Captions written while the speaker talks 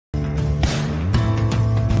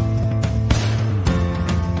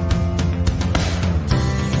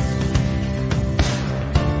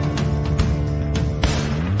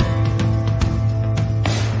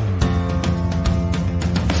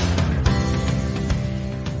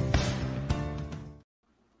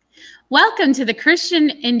Welcome to the Christian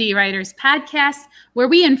Indie Writers Podcast, where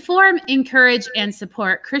we inform, encourage, and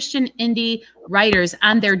support Christian indie writers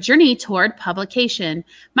on their journey toward publication.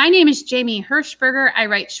 My name is Jamie Hirschberger. I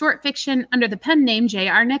write short fiction under the pen name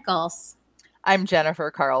J.R. Nichols. I'm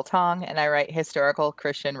Jennifer Carl Tong, and I write historical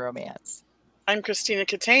Christian romance. I'm Christina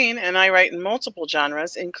Catane, and I write in multiple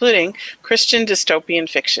genres, including Christian dystopian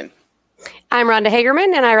fiction. I'm Rhonda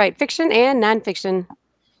Hagerman, and I write fiction and nonfiction.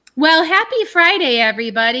 Well, happy Friday,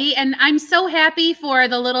 everybody. And I'm so happy for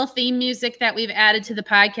the little theme music that we've added to the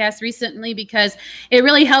podcast recently, because it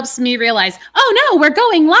really helps me realize, oh no, we're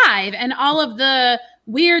going live, and all of the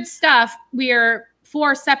weird stuff we're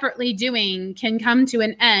separately doing can come to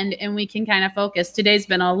an end and we can kind of focus. Today's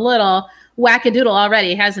been a little wackadoodle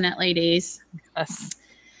already, hasn't it, ladies? Yes.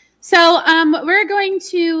 So we're going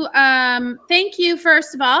to thank you,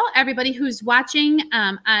 first of all, everybody who's watching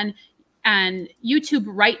on YouTube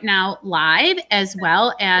right now live, as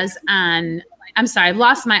well as on, I'm sorry, I've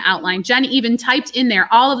lost my outline. Jen even typed in there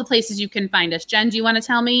all of the places you can find us. Jen, do you want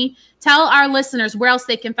to tell our listeners where else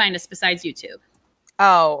they can find us besides YouTube?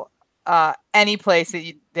 Oh, any place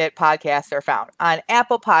that podcasts are found. On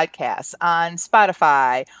Apple Podcasts, on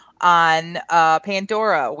Spotify, on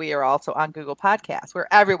Pandora. We are also on Google Podcasts. We're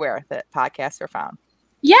everywhere that podcasts are found.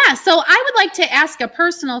 Yeah, so I would like to ask a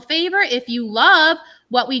personal favor. If you love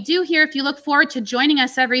what we do here, if you look forward to joining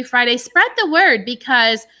us every Friday, spread the word,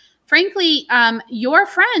 because frankly, your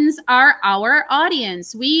friends are our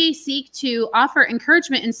audience. We seek to offer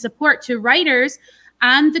encouragement and support to writers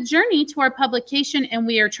on the journey toward publication, and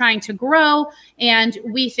we are trying to grow. And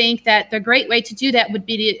we think that the great way to do that would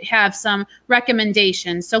be to have some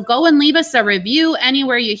recommendations. So go and leave us a review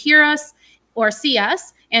anywhere you hear us or see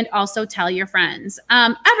us, and also tell your friends.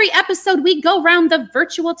 Every episode, we go around the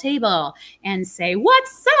virtual table and say,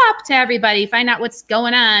 what's up to everybody, find out what's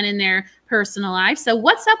going on in their personal life. So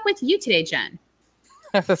what's up with you today, Jen?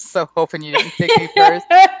 I was so hoping you didn't pick me first.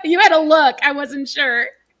 You had a look. I wasn't sure.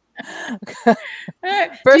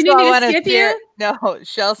 First of all, I want to share. No,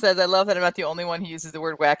 Shell says, I love that I'm not the only one who uses the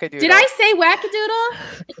word wackadoodle. Did I say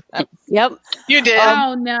wackadoodle? Yep. You did.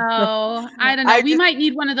 Oh, no. I don't know. We might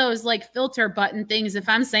need one of those like filter button things if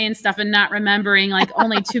I'm saying stuff and not remembering like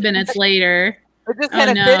only 2 minutes later. It's just kind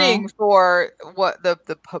of fitting for what the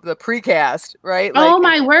precast, right? Like, oh,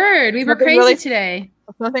 my word. We were crazy today.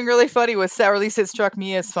 Something really funny was said, or at least it struck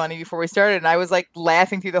me as funny before we started, and I was like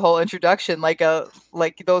laughing through the whole introduction, like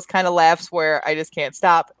those kind of laughs where I just can't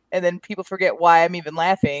stop, and then people forget why I'm even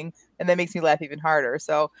laughing, and that makes me laugh even harder.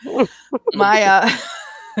 So my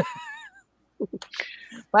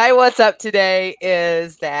my what's up today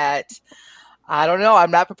is that I don't know,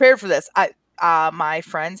 I'm not prepared for this. My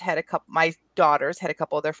daughters had a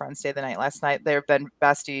couple of their friends stay the night last night. They've been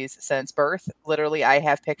besties since birth. Literally, I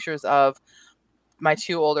have pictures of my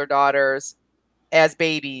 2 older daughters as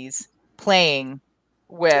babies playing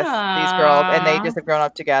with these girls, and they just have grown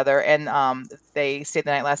up together, and they stayed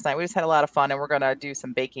the night last night. We just had a lot of fun, and we're going to do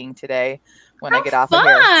some baking today when I get off of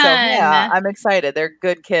here. So yeah, I'm excited. They're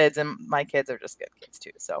good kids, and my kids are just good kids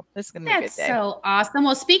too. So this is going to be a good day. That's so awesome.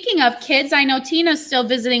 Well, speaking of kids, I know Tina's still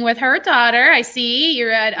visiting with her daughter. I see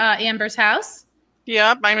you're at Amber's house.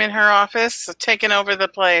 Yep, I'm in her office, taking over the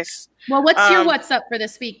place. Well, what's your what's up for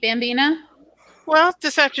this week, Bambina? Well,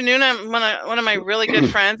 this afternoon, one of my really good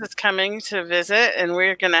friends is coming to visit, and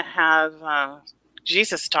we're going to have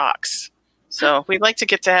Jesus talks. So we'd like to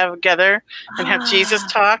get together and have Jesus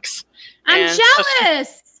talks. I'm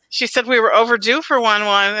jealous. So she said we were overdue for one,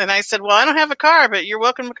 and I said, well, I don't have a car, but you're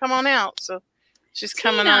welcome to come on out. So she's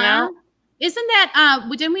coming on out. Isn't that,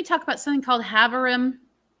 didn't we talk about something called Haverim?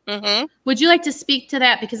 Mm-hmm. Would you like to speak to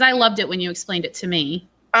that? Because I loved it when you explained it to me.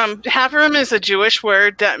 Haverim is a Jewish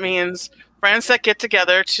word that means friends that get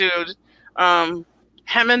together to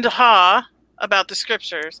hem and haw about the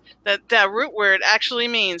scriptures. That root word actually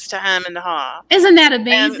means to hem and haw. Isn't that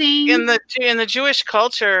amazing? And in the Jewish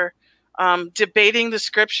culture, debating the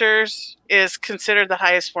scriptures is considered the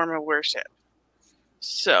highest form of worship.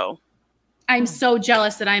 So I'm so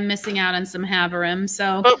jealous that I'm missing out on some Haverim.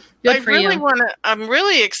 So good for you. I'm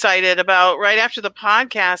really excited about right after the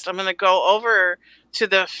podcast. I'm going to go over to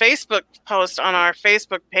the Facebook post on our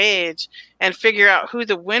Facebook page and figure out who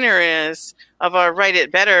the winner is of our Write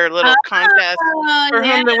It Better little contest, for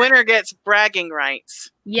whom the winner gets bragging rights.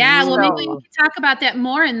 Yeah, well, maybe we can talk about that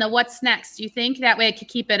more in the What's Next. Do you think that way I could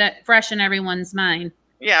keep it fresh in everyone's mind?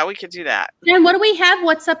 Yeah, we could do that. And what do we have?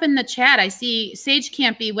 What's up in the chat? I see Sage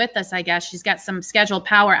can't be with us, I guess. She's got some scheduled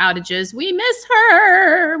power outages. We miss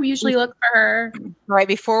her. We usually look for her. Right.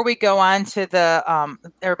 Before we go on to the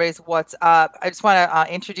everybody's what's up, I just want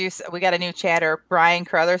to introduce, we got a new chatter. Brian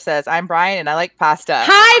Crowther says, I'm Brian and I like pasta.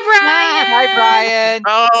 Hi, Brian. Hi, Brian.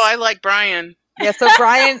 Oh, I like Brian. Yeah, so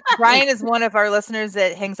Brian is one of our listeners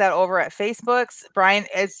that hangs out over at Facebook's. Brian,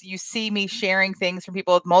 as you see me sharing things from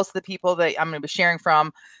people, most of the people that I'm going to be sharing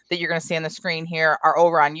from that you're going to see on the screen here are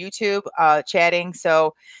over on YouTube chatting.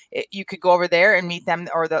 So you could go over there and meet them,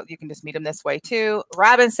 or you can just meet them this way too.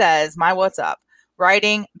 Robin says, my what's up?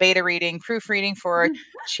 Writing, beta reading, proofreading for a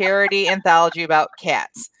charity anthology about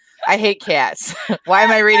cats. I hate cats. Why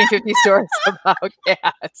am I reading 50 stories about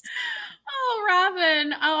cats? Oh,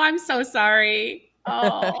 Robin. Oh, I'm so sorry.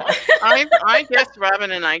 Oh. I guess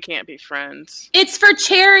Robin and I can't be friends. It's for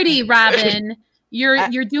charity, Robin.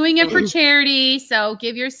 You're doing it for charity, so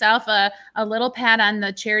give yourself a little pat on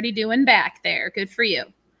the charity doing back there. Good for you.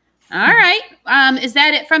 All right. Is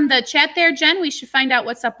that it from the chat there, Jen? We should find out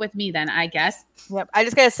what's up with me then, I guess. Yep. I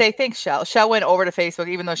just got to say thanks, Shell. Shell went over to Facebook,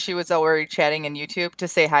 even though she was already chatting in YouTube, to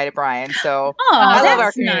say hi to Brian. So I love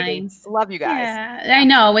our community. Nice. Love you guys. Yeah, I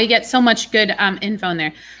know. We get so much good info in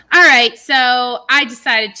there. All right. So I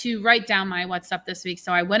decided to write down my what's up this week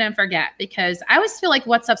so I wouldn't forget, because I always feel like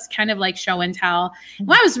what's up's kind of like show and tell.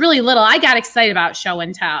 When I was really little, I got excited about show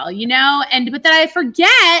and tell, but then I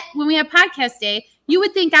forget when we have podcast day. You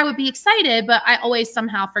would think I would be excited, but I always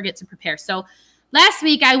somehow forget to prepare. So last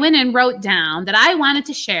week I went and wrote down that I wanted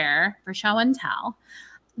to share for show and tell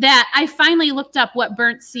that I finally looked up what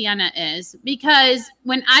burnt sienna is, because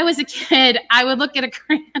when I was a kid, I would look at a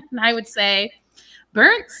crayon and I would say,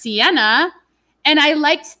 burnt sienna. And I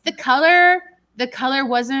liked the color. The color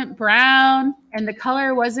wasn't brown and the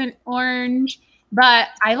color wasn't orange, but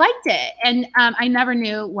I liked it. And I never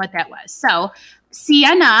knew what that was. So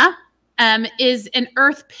sienna is an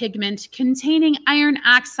earth pigment containing iron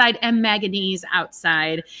oxide and manganese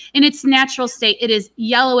outside. In its natural state, it is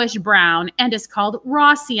yellowish brown and is called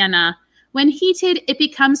raw sienna. When heated, it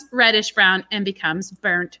becomes reddish brown and becomes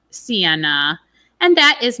burnt sienna. And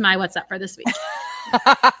that is my what's up for this week.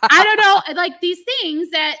 I don't know, like these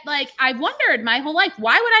things that I've wondered my whole life.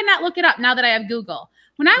 Why would I not look it up now that I have Google?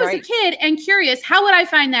 When I was a kid and curious, how would I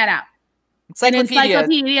find that out?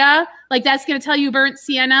 Encyclopedia. Like that's going to tell you burnt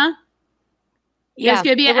sienna. Yeah, there's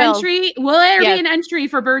going to be an entry. Will there be an entry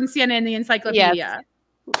for burnt sienna in the encyclopedia? Yes.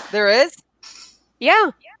 There is?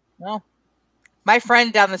 Yeah. Well, my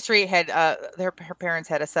friend down the street had her parents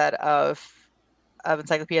had a set of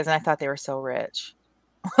encyclopedias, and I thought they were so rich.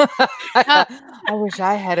 I wish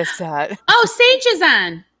I had a set. Oh, Sage is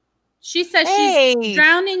on. She says she's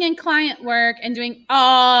drowning in client work and doing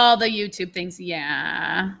all the YouTube things.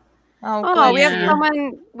 Yeah. Oh, we have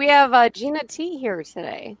someone. We have Gina T here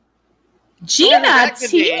today. Gina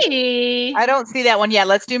T. I don't see that one yet.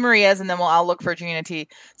 Let's do Maria's and then I'll look for Gina T.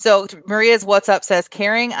 So Maria's what's up says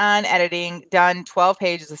carrying on editing, done 12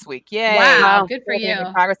 pages this week. Yay. Wow, good for you.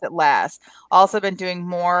 Progress at last. Also been doing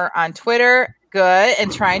more on Twitter. Good.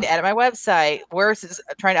 And trying to edit my website. We're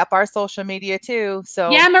trying to up our social media too. So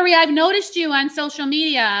yeah, Maria, I've noticed you on social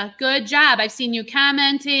media. Good job. I've seen you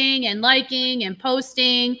commenting and liking and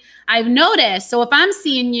posting. I've noticed. So if I'm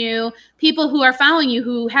seeing you, people who are following you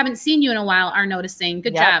who haven't seen you in a while are noticing.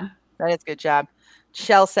 Good job. That is good job.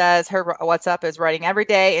 Shell says her what's up is writing every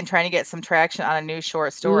day and trying to get some traction on a new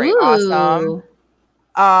short story. Ooh.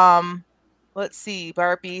 Awesome. Let's see.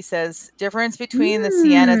 Barbie says difference between the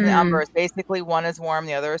siennas and the umbers. Basically, one is warm,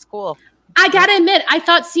 the other is cool. I gotta admit, I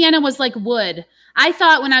thought sienna was like wood. I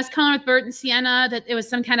thought when I was coloring with burnt sienna that it was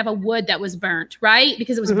some kind of a wood that was burnt, right?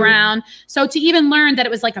 Because it was brown. So to even learn that it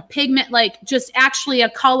was like a pigment, like just actually a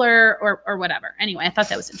color or whatever. Anyway, I thought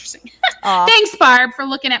that was interesting. Thanks, Barb, for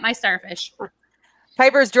looking at my starfish.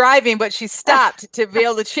 Piper's driving, but she stopped to be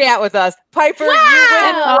able to chat with us. Piper, you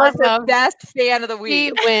win the best fan of the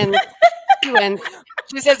week. She wins. She wins.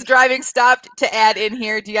 She says driving stopped to add in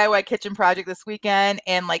here DIY kitchen project this weekend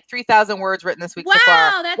and like 3,000 words written this week so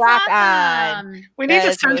far. Wow, that's awesome. We need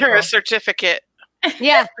to send her a certificate.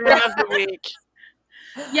 Yeah. Fan of the week.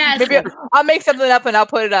 Yes. Maybe I'll make something up and I'll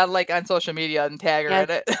put it on social media and tag her in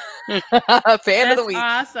it. Fan of the week.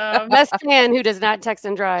 Awesome. Best fan who does not text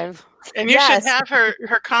and drive. And you should have her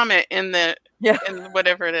comment in the in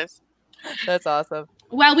whatever it is. That's awesome.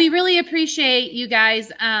 Well, we really appreciate you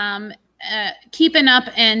guys keeping up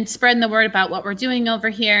and spreading the word about what we're doing over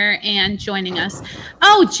here and joining us.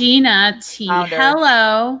 Oh, Gina T.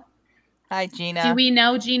 Hello. Hi, Gina. Do we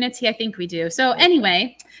know Gina T? I think we do. So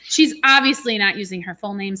anyway, she's obviously not using her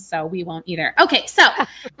full name, so we won't either. Okay, so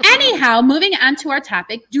anyhow, moving on to our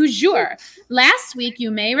topic du jour. Last week,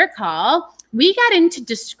 you may recall, we got into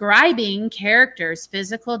describing characters'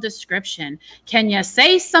 physical description. Can you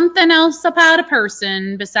say something else about a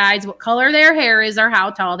person besides what color their hair is or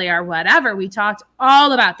how tall they are, whatever? We talked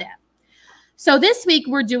all about that. So this week,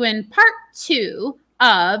 we're doing part 2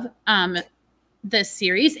 of this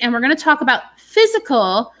series, and we're going to talk about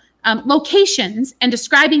physical locations and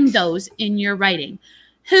describing those in your writing.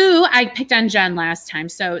 Who I picked on Jen last time,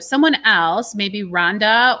 so someone else, maybe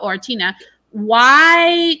Rhonda or Tina.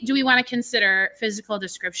 Why do we want to consider physical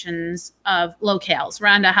descriptions of locales?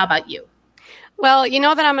 Rhonda, how about you? Well, you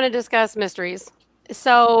know that I'm going to discuss mysteries.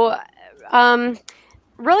 So,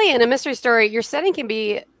 really, in a mystery story, your setting can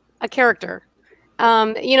be a character.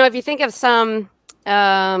 You know, if you think of some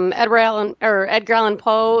Edgar Allan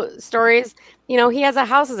Poe stories, you know, he has a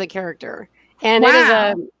house as a character, and it is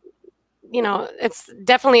a, you know, it's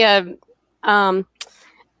definitely a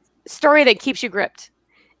story that keeps you gripped.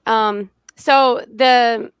 So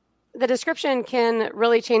the description can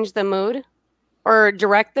really change the mood or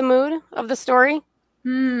direct the mood of the story.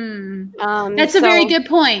 That's a very good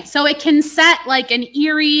point. So it can set like an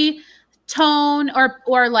eerie tone,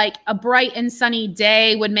 or like a bright and sunny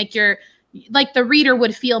day would make your, like the reader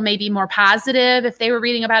would feel maybe more positive if they were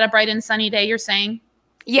reading about a bright and sunny day, you're saying?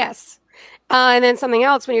 Yes. And then something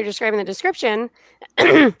else, when you're describing the description,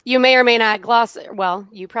 you may or may not gloss, well,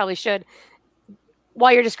 you probably should,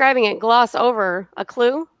 while you're describing it, gloss over a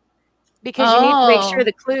clue, because you need to make sure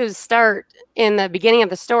the clues start in the beginning of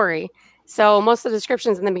the story. So most of the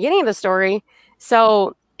descriptions in the beginning of the story.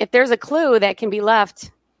 So if there's a clue that can be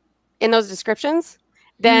left in those descriptions,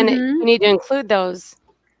 then you need to include those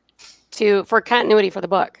for continuity for the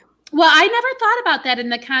book. Well, I never thought about that in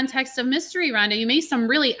the context of mystery, Rhonda. You made some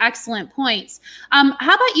really excellent points. How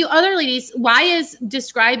about you other ladies? Why is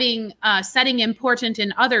describing setting important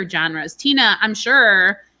in other genres? Tina, I'm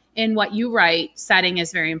sure in what you write, setting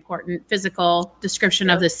is very important. Physical description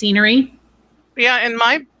of the scenery. Yeah, in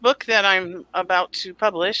my book that I'm about to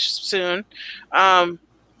publish soon,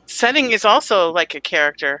 setting is also like a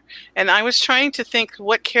character. And I was trying to think,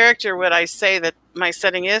 what character would I say that my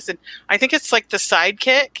setting is? And I think it's like the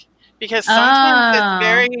sidekick, because sometimes it's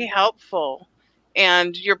very helpful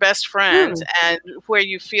and your best friend and where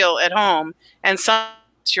you feel at home, and sometimes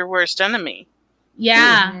it's your worst enemy.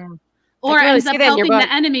 Yeah. Or ends up helping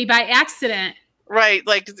the enemy by accident. Right.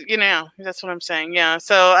 Like, you know, that's what I'm saying. Yeah.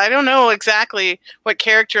 So I don't know exactly what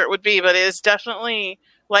character it would be, but it is definitely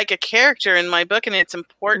like a character in my book, and it's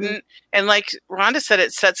important. And like Rhonda said,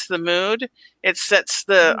 it sets the mood. It sets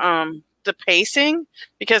the pacing,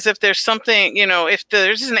 because if there's something, you know, if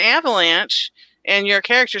there's an avalanche and your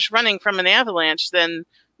character's running from an avalanche, then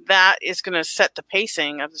that is going to set the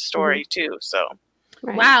pacing of the story too. So.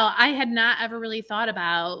 Right. Wow, I had not ever really thought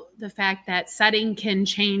about the fact that setting can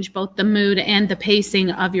change both the mood and the pacing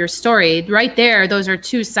of your story. Right there, those are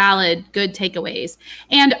two solid, good takeaways.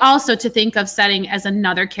 And also to think of setting as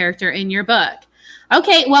another character in your book.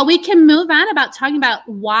 Okay, well, we can move on about talking about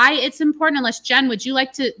why it's important. Unless, Jen, would you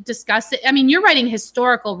like to discuss it? I mean, you're writing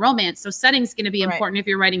historical romance, so setting's going to be important if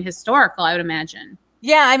you're writing historical, I would imagine.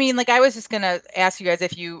 Yeah, I mean, like, I was just going to ask you guys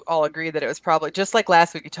if you all agree that it was probably just like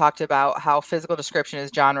last week, we talked about how physical description is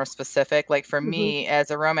genre specific. Like for me as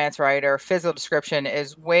a romance writer, physical description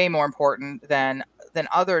is way more important than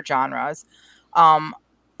other genres.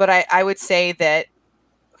 But I would say that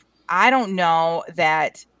I don't know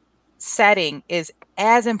that setting is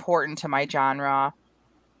as important to my genre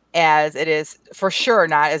as it is, for sure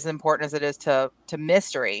not as important as it is to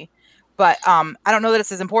mystery. But I don't know that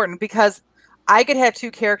it's as important, because I could have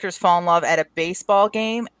two characters fall in love at a baseball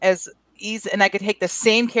game as easy, and I could take the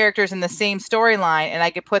same characters in the same storyline and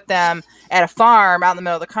I could put them at a farm out in the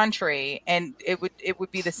middle of the country, and it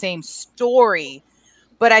would be the same story.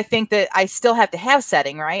 But I think that I still have to have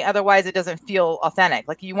setting, right? Otherwise it doesn't feel authentic.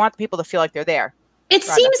 Like, you want people to feel like they're there. It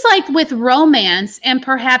seems like with romance and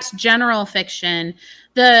perhaps general fiction,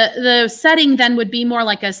 the setting then would be more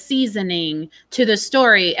like a seasoning to the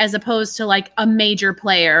story, as opposed to like a major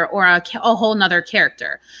player or a whole nother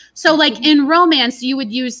character. So like in romance, you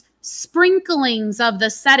would use sprinklings of the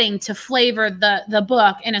setting to flavor the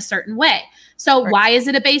book in a certain way. So why is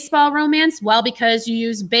it a baseball romance? Well, because you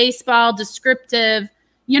use baseball descriptive,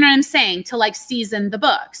 you know what I'm saying, to like season the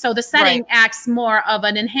book. So the setting acts more of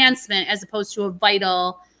an enhancement as opposed to a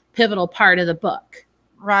vital, pivotal part of the book.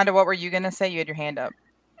 Rhonda, what were you going to say? You had your hand up.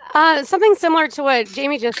 Something similar to what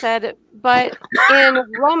Jamie just said, but in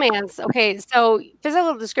romance. Okay, so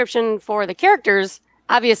physical description for the characters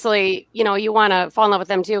obviously, you know, you want to fall in love with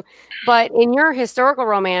them too. But in your historical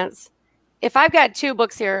romance, if I've got 2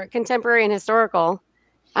 books here, contemporary and historical,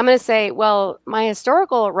 I'm going to say, well, my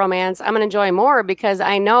historical romance, I'm going to enjoy more because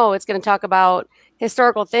I know it's going to talk about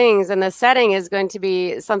historical things, and the setting is going to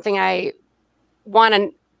be something I want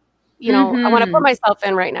to, you know, I want to put myself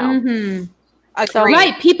in right now. So,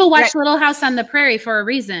 right. People watch Little House on the Prairie for a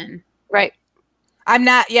reason. Right. I'm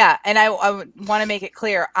not, yeah. And I want to make it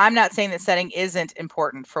clear. I'm not saying that setting isn't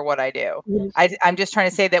important for what I do. I'm just trying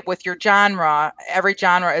to say that with your genre, every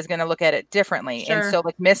genre is going to look at it differently. Sure. And so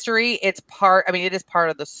like mystery, it is part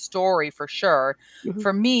of the story for sure.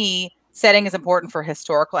 For me, setting is important for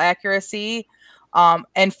historical accuracy.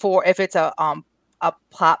 And for, if it's a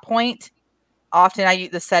plot point, often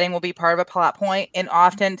the setting will be part of a plot point, and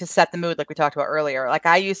often to set the mood, like we talked about earlier. Like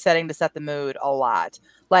I use setting to set the mood a lot.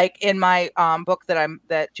 Like in my book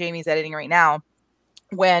that Jamie's editing right now,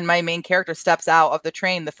 when my main character steps out of the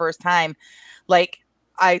train the first time, like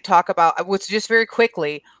I talk about, which just very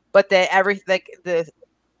quickly, but everything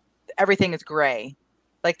is gray.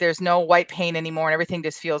 Like there's no white paint anymore, and everything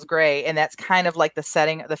just feels gray. And that's kind of like the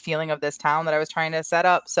setting, the feeling of this town that I was trying to set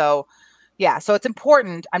up. So yeah, so it's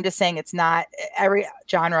important. I'm just saying it's not every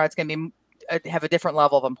genre. It's going to be have a different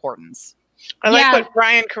level of importance. I like what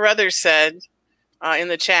Brian Carruthers said in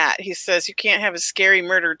the chat. He says you can't have a scary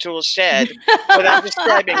murder tool shed without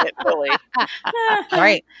describing it fully.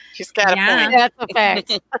 Right. She's got a point. That's a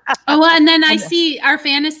fact. Oh, well, and then I see our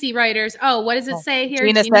fantasy writers. Oh, what does it say here?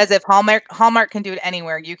 Gina says if Hallmark can do it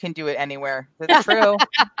anywhere, you can do it anywhere. That's true.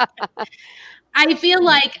 I feel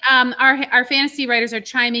like our fantasy writers are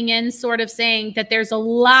chiming in, sort of saying that there's a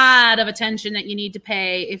lot of attention that you need to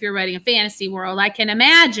pay if you're writing a fantasy world. I can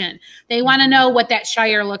imagine they want to know what that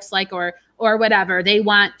Shire looks like, or whatever. They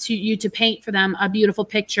want you to paint for them a beautiful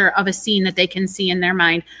picture of a scene that they can see in their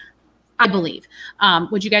mind, I believe.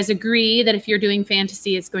 Would you guys agree that if you're doing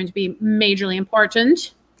fantasy, it's going to be majorly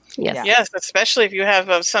important? Yes. Yes, especially if you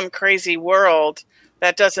have some crazy world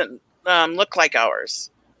that doesn't look like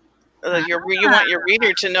ours. You want your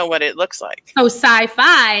reader to know what it looks like. So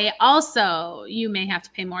sci-fi also, you may have to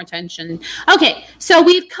pay more attention. Okay, so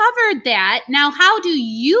we've covered that. Now, how do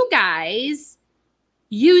you guys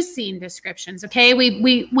use scene descriptions? Okay,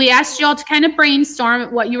 we asked you all to kind of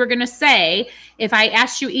brainstorm what you were going to say. If I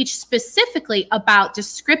asked you each specifically about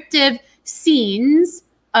descriptive scenes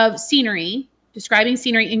of scenery, describing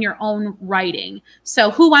scenery in your own writing. So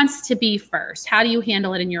who wants to be first? How do you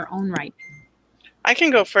handle it in your own writing? I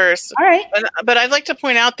can go first. All right. But I'd like to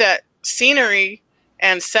point out that scenery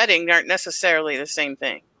and setting aren't necessarily the same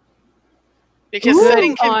thing. Because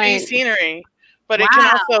setting can be scenery, but it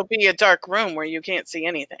can also be a dark room where you can't see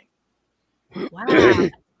anything. Wow.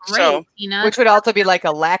 Great, so, Tina. Which would also be like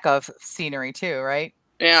a lack of scenery too, right?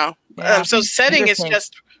 Yeah. So setting is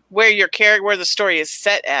just where where the story is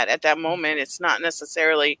set at that moment. It's not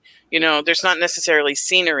necessarily, there's not necessarily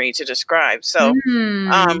scenery to describe. So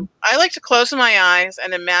I like to close my eyes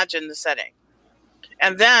and imagine the setting.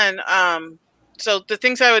 And then, so the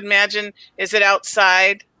things I would imagine, is it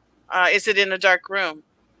outside? Is it in a dark room?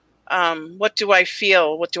 What do I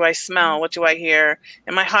feel? What do I smell? What do I hear?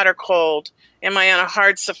 Am I hot or cold? Am I on a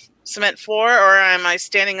hard cement floor, or am I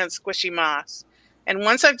standing on squishy moss? And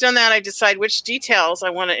once I've done that, I decide which details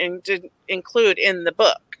I want to include in the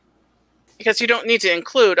book. Because you don't need to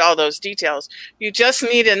include all those details. You just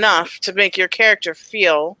need enough to make your character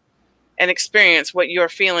feel and experience what you're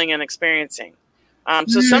feeling and experiencing.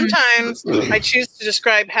 So sometimes I choose to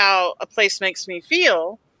describe how a place makes me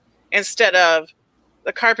feel instead of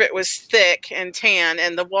the carpet was thick and tan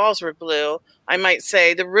and the walls were blue. I might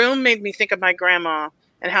say the room made me think of my grandma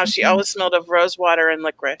and how she always smelled of rose water and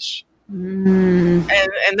licorice.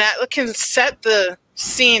 And that can set the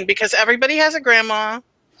scene, because everybody has a grandma,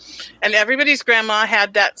 and everybody's grandma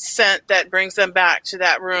had that scent that brings them back to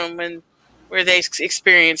that room where they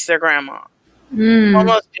experienced their grandma. Well,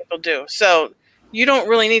 most people do. So you don't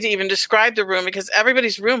really need to even describe the room, because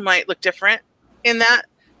everybody's room might look different in that,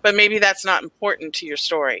 but maybe that's not important to your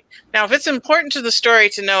story. Now, if it's important to the story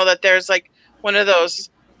to know that there's like one of those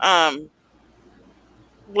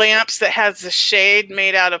lamps that has the shade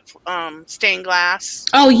made out of stained glass.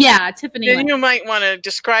 Oh yeah, Tiffany. Then you might want to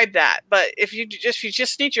describe that. But if you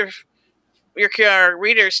just need your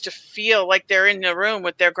readers to feel like they're in the room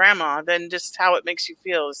with their grandma, then just how it makes you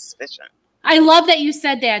feel is sufficient. I love that you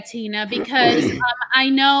said that, Tina, because I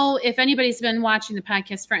know if anybody's been watching the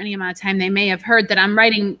podcast for any amount of time, they may have heard that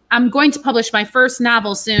I'm going to publish my first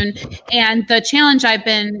novel soon. And the challenge I've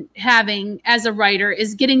been having as a writer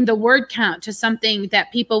is getting the word count to something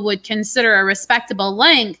that people would consider a respectable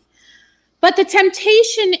length. But the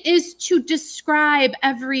temptation is to describe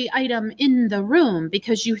every item in the room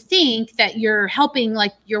because you think that you're helping,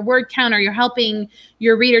 like your word count, or you're helping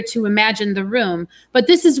your reader to imagine the room. But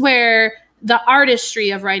this is where the artistry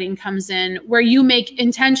of writing comes in, where you make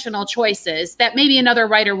intentional choices that maybe another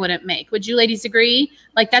writer wouldn't make. Would you ladies agree?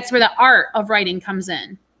 Like that's where the art of writing comes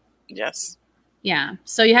in. Yes. Yeah.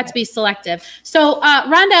 So you have to be selective. So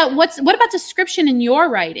Rhonda, what about description in your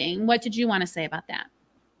writing? What did you want to say about that?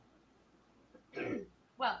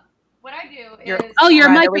 Well, what I do your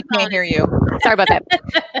Rhonda, microphone. We can't hear you. Sorry about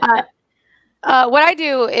that. What I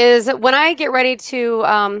do is when I get ready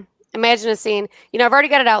to imagine a scene, I've already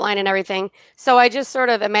got it outlined and everything. So I just sort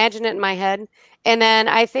of imagine it in my head. And then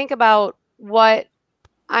I think about what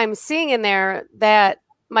I'm seeing in there that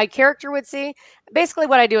my character would see. Basically,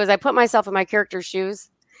 what I do is I put myself in my character's shoes.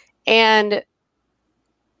 And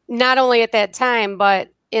not only at that time, but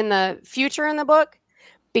in the future in the book.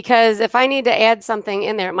 Because if I need to add something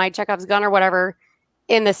in there, my Chekhov's gun or whatever,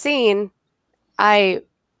 in the scene, I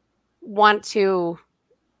want to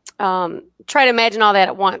try to imagine all that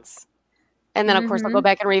at once. And then, of course, I'll go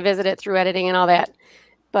back and revisit it through editing and all that.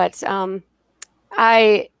 But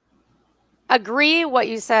I agree what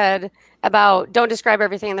you said about don't describe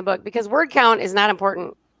everything in the book, because word count is not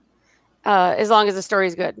important as long as the story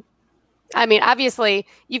is good. I mean, obviously,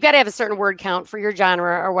 you've got to have a certain word count for your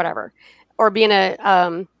genre or whatever, or be in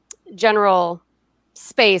a general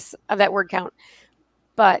space of that word count.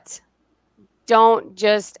 But don't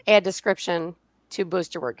just add description to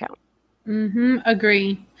boost your word count.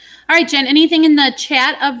 Agree. All right, Jen, anything in the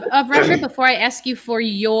chat of record before I ask you for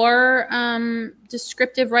your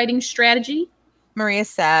descriptive writing strategy? Maria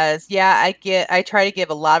says, yeah, I try to give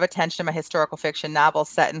a lot of attention to my historical fiction novels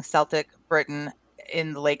set in Celtic Britain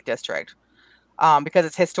in the Lake District. Because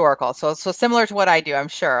it's historical. So similar to what I do, I'm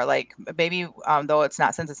sure. Like maybe, though it's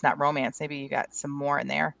not, since it's not romance, maybe you got some more in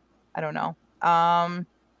there. I don't know.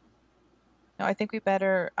 No, I think we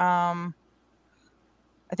better, I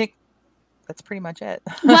think that's pretty much it.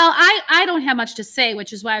 Well, I don't have much to say,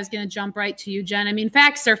 which is why I was going to jump right to you, Jen. I mean,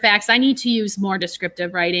 facts are facts. I need to use more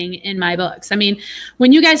descriptive writing in my books. I mean,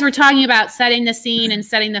 when you guys were talking about setting the scene and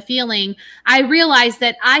setting the feeling, I realized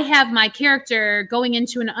that I have my character going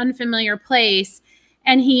into an unfamiliar place,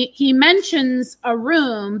 and he mentions a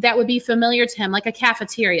room that would be familiar to him, like a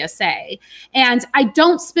cafeteria, say. And I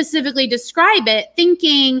don't specifically describe it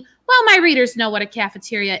thinking, well, my readers know what a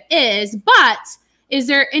cafeteria is, but is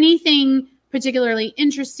there anything particularly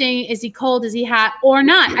interesting? Is he cold? Is he hot or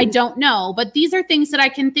not? I don't know. But these are things that I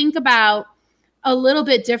can think about a little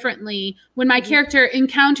bit differently when my character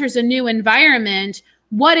encounters a new environment.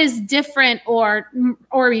 What is different or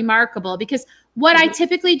remarkable? Because what I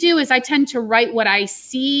typically do is I tend to write what I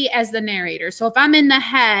see as the narrator. So if I'm in the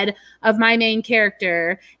head of my main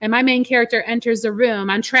character and my main character enters the room,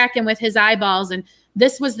 I'm tracking with his eyeballs, and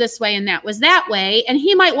this was this way and that was that way. And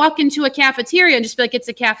he might walk into a cafeteria and just be like, it's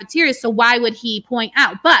a cafeteria, so why would he point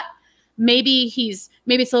out? But maybe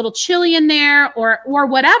it's a little chilly in there or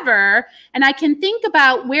whatever. And I can think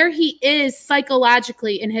about where he is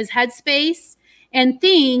psychologically in his headspace and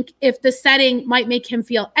think if the setting might make him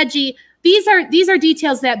feel edgy. These are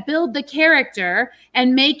details that build the character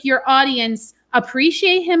and make your audience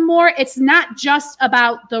appreciate him more. It's not just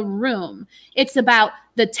about the room. It's about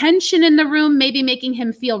the tension in the room, maybe making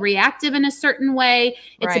him feel reactive in a certain way.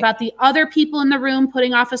 It's about the other people in the room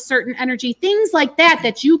putting off a certain energy, things like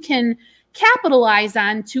that you can capitalize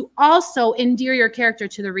on to also endear your character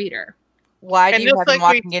to the reader. Why do you have him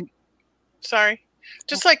walking in? Sorry.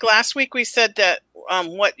 Just like last week we said that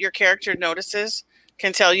what your character notices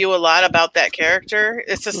can tell you a lot about that character.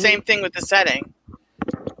 It's the same thing with the setting.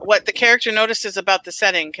 What the character notices about the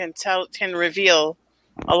setting can reveal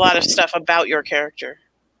a lot of stuff about your character.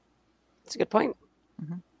 That's a good point.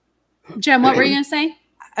 Jen, what were you going to say?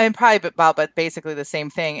 I'm probably but basically the same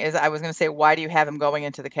thing. Is I was going to say, why do you have him going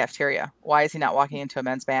into the cafeteria? Why is he not walking into a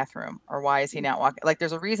men's bathroom? Or why is he not walking? Like,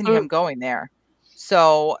 there's a reason you have him going there.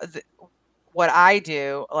 So what I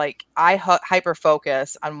do, like, I hyper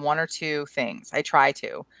focus on one or two things. I try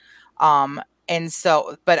to. And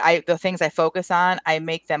so, but the things I focus on, I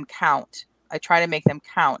make them count. I try to make them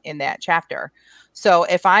count in that chapter. So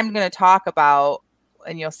if I'm going to talk about,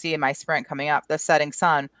 and you'll see in my sprint coming up, the setting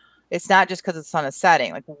sun, it's not just because it's on a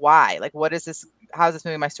setting. Like, why? Like, what is this? How is this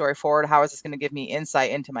moving my story forward? How is this going to give me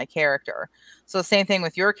insight into my character? So the same thing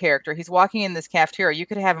with your character. He's walking in this cafeteria. You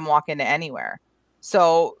could have him walk into anywhere.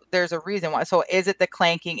 So there's a reason why. So is it the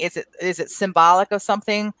clanking? Is it symbolic of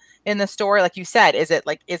something in the story? Like you said, is it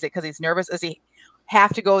because he's nervous? Does he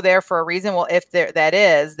have to go there for a reason? Well, if that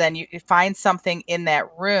is, then you find something in that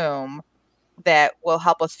room that will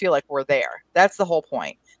help us feel like we're there. That's the whole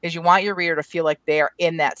point, is you want your reader to feel like they are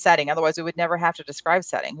in that setting. Otherwise, we would never have to describe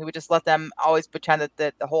setting. We would just let them always pretend that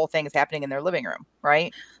the whole thing is happening in their living room,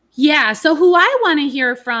 right? Yeah. So who I want to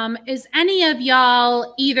hear from is any of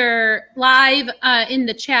y'all either live in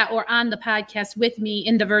the chat or on the podcast with me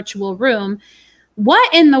in the virtual room.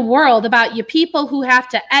 What in the world about you people who have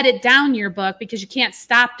to edit down your book because you can't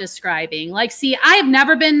stop describing? Like, see, I've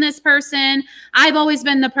never been this person. I've always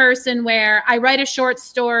been the person where I write a short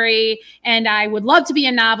story and I would love to be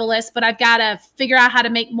a novelist, but I've got to figure out how to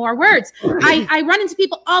make more words. I run into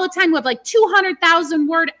people all the time who have like 200,000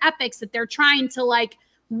 word epics that they're trying to like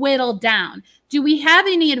whittle down. Do we have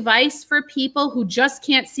any advice for people who just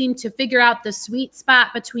can't seem to figure out the sweet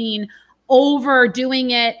spot between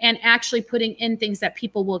overdoing it and actually putting in things that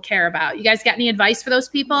people will care about? You guys got any advice for those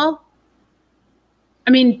people?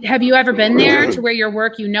 I mean, have you ever been there to where your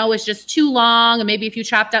work, is just too long, and maybe if you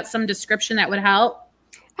chopped out some description that would help?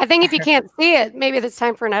 I think if you can't see it, maybe it's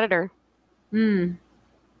time for an editor.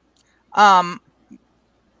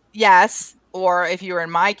 Yes. Or if you were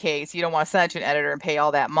in my case, you don't want to send it to an editor and pay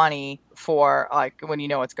all that money for like when you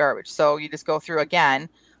know it's garbage. So you just go through again,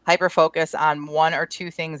 hyper focus on one or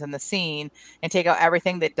two things in the scene and take out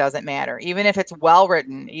everything that doesn't matter. Even if it's well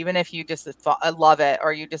written, even if you just love it,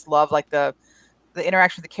 or you just love like the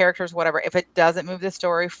interaction with the characters, whatever. If it doesn't move the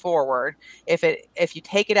story forward, if you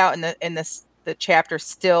take it out and the chapter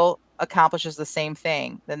still accomplishes the same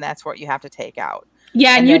thing, then that's what you have to take out.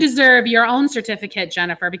 Yeah, and you deserve your own certificate,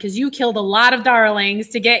 Jennifer, because you killed a lot of darlings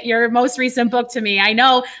to get your most recent book to me. I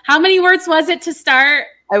know. How many words was it to start?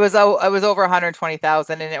 I was over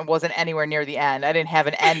 120,000, and it wasn't anywhere near the end. I didn't have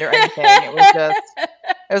an end or anything.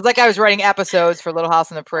 It was like I was writing episodes for Little House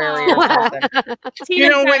on the Prairie or something.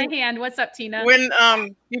 Tina's got a hand. What's up, Tina? When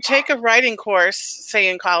you take a writing course, say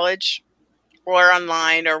in college or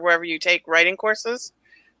online or wherever you take writing courses,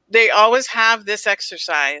 they always have this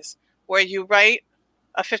exercise where you write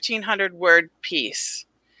a 1,500 word piece.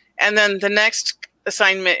 And then the next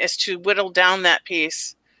assignment is to whittle down that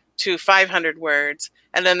piece to 500 words.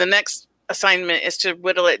 And then the next assignment is to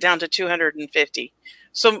whittle it down to 250.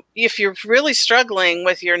 So if you're really struggling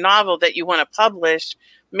with your novel that you want to publish,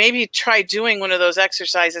 maybe try doing one of those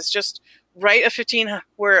exercises. Just write a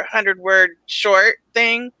 1,500 word short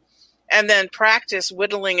thing and then practice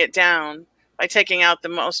whittling it down by taking out the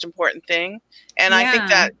most important thing. And I think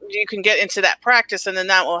that you can get into that practice, and then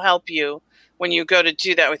that will help you when you go to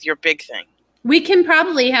do that with your big thing. We can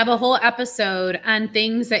probably have a whole episode on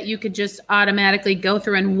things that you could just automatically go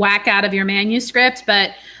through and whack out of your manuscript.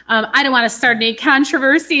 But I don't want to start any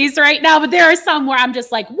controversies right now, but there are some where I'm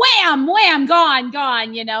just like, wham, wham, gone,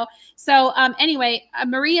 So anyway,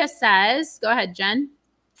 Maria says, go ahead, Jen.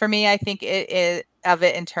 For me, I think it is of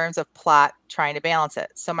it in terms of plot, trying to balance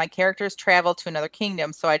it. So my characters travel to another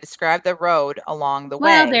kingdom, so I describe the road along the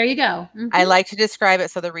way. Well, there you go. I like to describe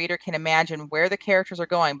it so the reader can imagine where the characters are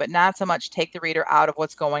going, but not so much take the reader out of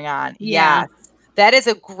what's going on. Yeah. Yes. That is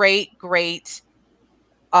a great way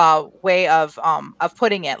of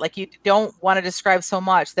putting it. Like, you don't want to describe so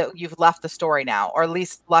much that you've left the story now, or at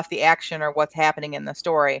least left the action or what's happening in the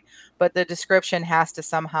story, but the description has to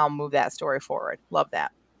somehow move that story forward. Love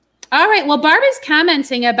that. All right. Well, Barbara's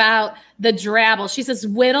commenting about the drabble. She says,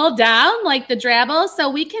 whittle down like the drabble. So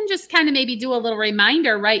we can just kind of maybe do a little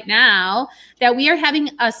reminder right now that we are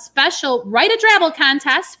having a special Write a Drabble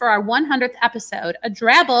contest for our 100th episode. A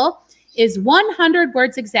drabble is 100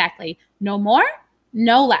 words exactly. No more,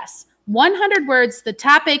 no less. 100 words. The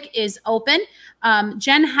topic is open.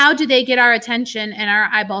 Jen, how do they get our attention and our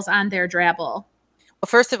eyeballs on their drabble? Well,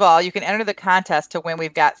 first of all, you can enter the contest to win.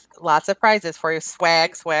 We've got lots of prizes for you.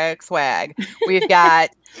 Swag. We've got,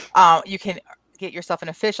 you can get yourself an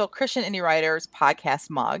official Christian Indie Writers podcast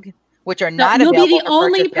mug, which are not available. You'll be the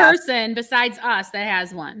only person besides us that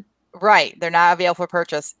has one. Right. They're not available for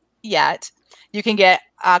purchase yet. You can get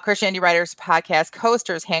Christian Indie Writers podcast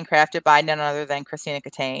coasters handcrafted by none other than Christina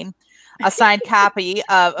Catane. A signed copy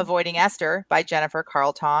of Avoiding Esther by Jennifer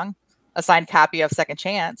Carltong. A signed copy of Second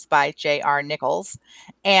Chance by J.R. Nichols,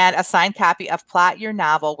 and a signed copy of Plot Your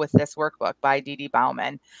Novel with This Workbook by Dee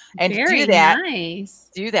Bauman. And Very to do that,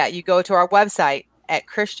 nice. you go to our website at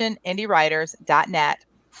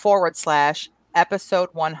christianindiewriters.net/episode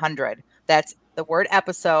 100. That's the word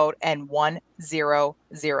episode and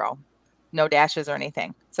 100. No dashes or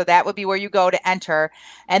anything. So that would be where you go to enter.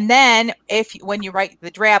 And then when you write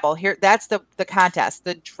the drabble, here, that's the contest.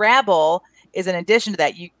 The drabble is in addition to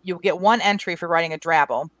that. You'll get one entry for writing a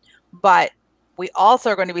drabble, but we also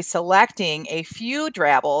are going to be selecting a few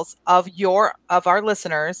drabbles of our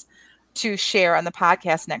listeners to share on the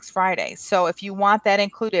podcast next Friday. So if you want that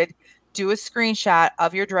included, do a screenshot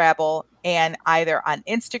of your Drabble and either on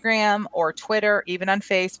Instagram or Twitter, even on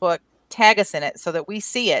Facebook, tag us in it so that we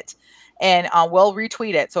see it, and we'll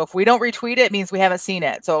retweet it. So if we don't retweet it, it means we haven't seen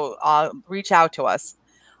it. So reach out to us.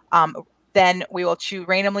 Then we will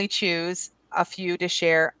randomly choose a few to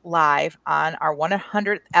share live on our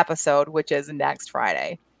 100th episode, which is next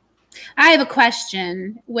Friday. I have a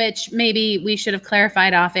question, which maybe we should have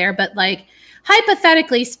clarified off air, but like,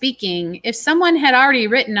 hypothetically speaking, if someone had already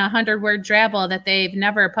written a 100-word Drabble that they've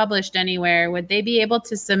never published anywhere, would they be able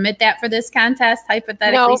to submit that for this contest,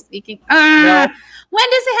 hypothetically speaking? No. When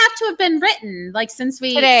does it have to have been written? Like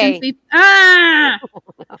Today.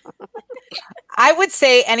 I would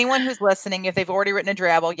say anyone who's listening, if they've already written a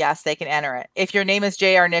Drabble, yes, they can enter it. If your name is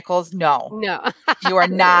J.R. Nichols, no. You are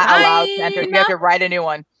not allowed to enter. You have to write a new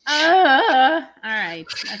one. All right,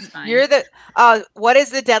 that's fine. You're the what is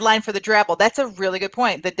the deadline for the Drabble? That's a really good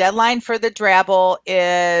point. The deadline for the Drabble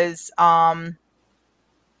is I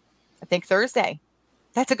think Thursday.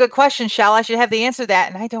 That's a good question, Shell. I should have the answer to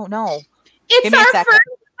that, and I don't know. It's our first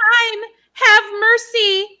time. Have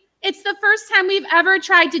mercy. It's the first time we've ever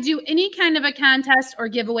tried to do any kind of a contest or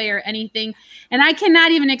giveaway or anything. And I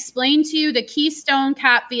cannot even explain to you the Keystone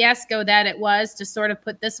Cop fiasco that it was to sort of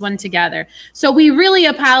put this one together. So we really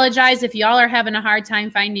apologize if y'all are having a hard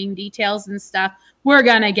time finding details and stuff. We're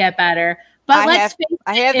going to get better. But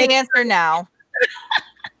I have the answer now.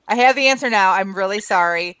 I have the answer now. I'm really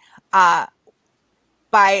sorry. By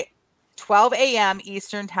 12 a.m.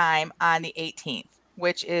 Eastern time on the 18th.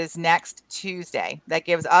 Which is next Tuesday. That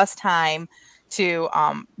gives us time to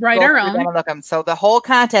write our own. So the whole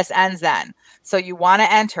contest ends then. So you want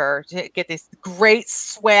to enter to get this great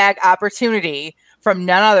swag opportunity from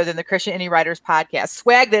none other than the Christian Indie Writers Podcast.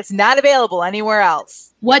 Swag that's not available anywhere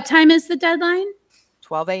else. What time is the deadline?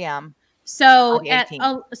 12 a.m. So at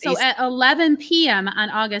 11 p.m. on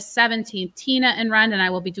August 17th, Tina and Rhonda and I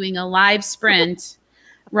will be doing a live sprint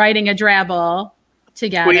writing a Drabble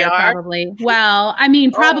together. Probably. Well, I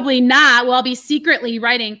mean, probably not. We'll be secretly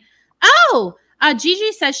writing.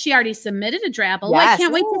 Gigi says she already submitted a Drabble. Yes. I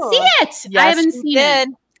can't wait to see it. Yes, I haven't seen it.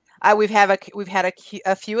 We've had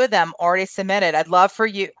a few of them already submitted. I'd love for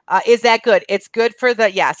you. Is that good? It's good for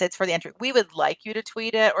it's for the entry. We would like you to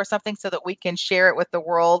tweet it or something so that we can share it with the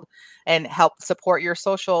world and help support your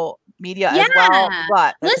social media as well.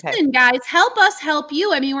 But listen, guys, help us help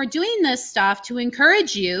you. I mean, we're doing this stuff to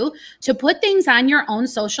encourage you to put things on your own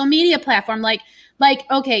social media platform. Like,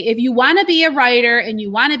 okay, if you want to be a writer and you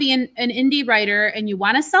want to be an indie writer and you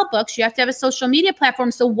want to sell books, you have to have a social media platform.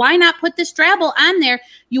 So why not put this Drabble on there?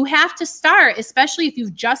 You have to start, especially if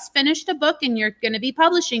you've just finished a book and you're going to be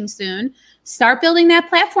publishing soon. Start building that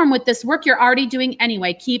platform with this work you're already doing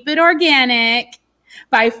anyway. Keep it organic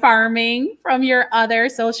by farming from your other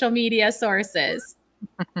social media sources.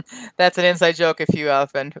 That's an inside joke if you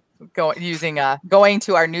have been going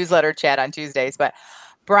to our newsletter chat on Tuesdays, but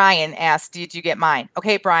Brian asked, did you get mine?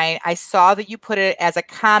 Okay, Brian, I saw that you put it as a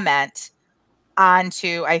comment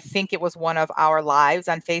onto, I think it was one of our lives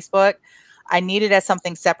on Facebook. I need it as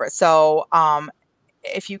something separate. So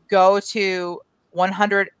if you go to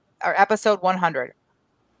 100 or episode 100,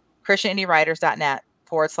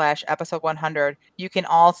 christianindie-writers.net/episode 100, you can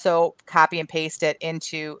also copy and paste it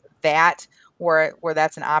into that where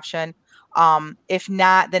that's an option. If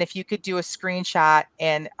not, then if you could do a screenshot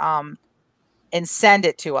and send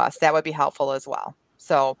it to us, that would be helpful as well.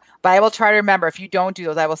 So, but I will try to remember. If you don't do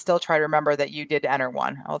those, I will still try to remember that you did enter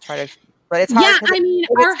one. I'll try to, but it's hard. Yeah, I mean, if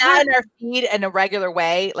it's not in our feed in a regular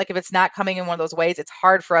way, like if it's not coming in one of those ways, it's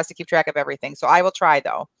hard for us to keep track of everything. So I will try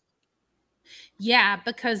though. Yeah,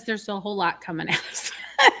 because there's a whole lot coming at us.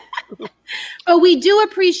 But we do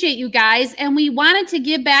appreciate you guys, and we wanted to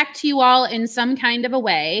give back to you all in some kind of a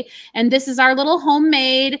way. And this is our little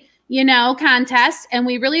homemade contest, and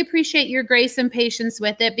we really appreciate your grace and patience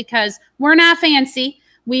with it because we're not fancy.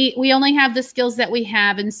 We only have the skills that we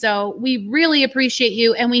have, and so we really appreciate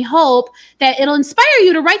you, and we hope that it'll inspire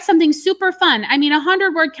you to write something super fun. I mean,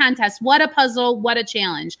 100-word contest, what a puzzle, what a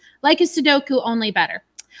challenge. Like a Sudoku, only better.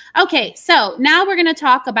 Okay, so now we're going to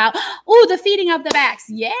talk about, the feeding of the backs.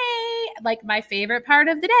 Yay! Like my favorite part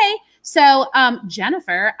of the day. So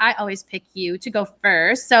Jennifer, I always pick you to go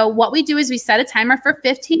first. So what we do is we set a timer for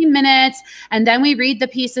 15 minutes, and then we read the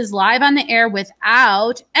pieces live on the air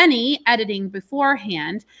without any editing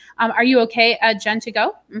beforehand. Are you okay, Jen, to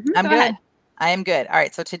go? I'm good. I am good. All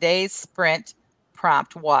right, so today's sprint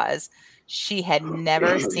prompt was, She had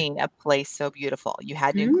never seen a place so beautiful. You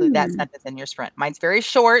had to include that sentence in your sprint. Mine's very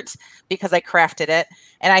short because I crafted it.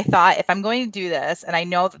 And I thought, if I'm going to do this, and I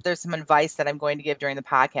know that there's some advice that I'm going to give during the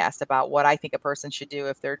podcast about what I think a person should do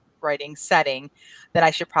if they're writing setting, then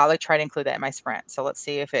I should probably try to include that in my sprint. So let's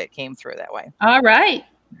see if it came through that way. All right.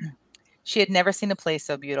 She had never seen a place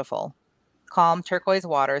so beautiful. Calm turquoise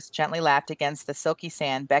waters gently lapped against the silky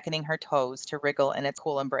sand, beckoning her toes to wriggle in its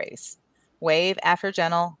cool embrace. Wave after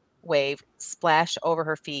gentle wave splashed over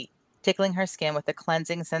her feet, tickling her skin with the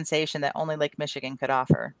cleansing sensation that only Lake Michigan could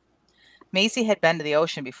offer. Macy had been to the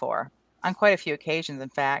ocean before, on quite a few occasions, in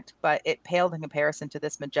fact, but it paled in comparison to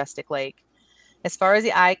this majestic lake. As far as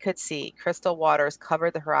the eye could see, crystal waters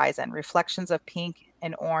covered the horizon, reflections of pink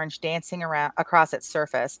and orange dancing around across its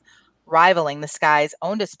surface, rivaling the sky's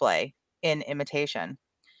own display in imitation.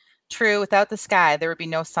 True, without the sky, there would be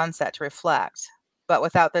no sunset to reflect. But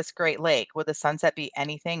without this great lake, would the sunset be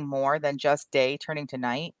anything more than just day turning to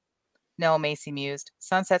night? No, Macy mused.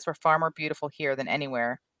 Sunsets were far more beautiful here than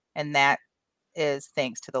anywhere, and that is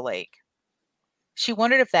thanks to the lake. She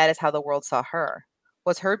wondered if that is how the world saw her.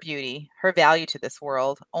 Was her beauty, her value to this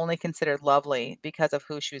world, only considered lovely because of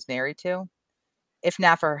who she was married to? If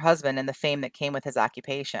not for her husband and the fame that came with his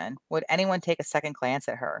occupation, would anyone take a second glance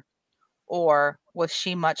at her? Or was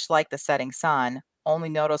she much like the setting sun, only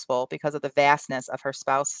noticeable because of the vastness of her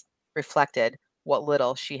spouse reflected what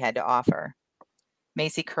little she had to offer?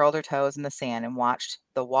 Macy curled her toes in the sand and watched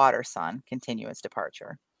the water sun continue its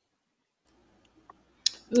departure.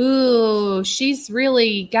 Ooh, she's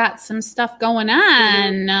really got some stuff going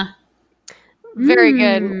on. Very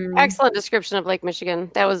good. Excellent description of Lake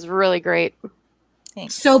Michigan. That was really great.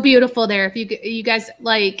 Thanks. So beautiful there. If you guys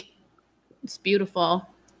like, it's beautiful.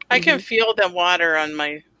 I can feel the water on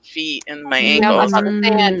my feet and my ankles.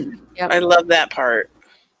 Yep. I love that part.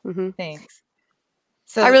 Thanks.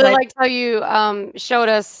 So I really liked how you showed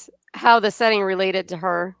us how the setting related to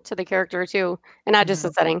her, to the character too, and not just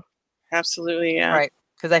the setting. Absolutely, yeah. Right,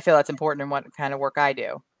 because I feel that's important in what kind of work I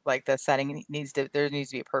do. Like the setting there needs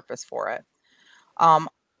to be a purpose for it.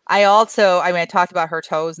 I talked about her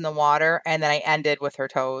toes in the water, and then I ended with her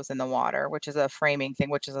toes in the water, which is a framing thing,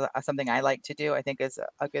 which is something I like to do. I think is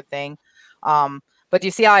a good thing. But do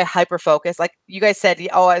you see how I hyper focus? Like you guys said,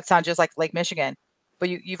 oh, it sounds just like Lake Michigan, but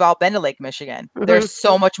you've all been to Lake Michigan. There's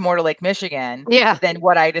so much more to Lake Michigan than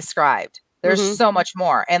what I described. There's so much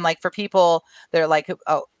more. And like for people, they're like,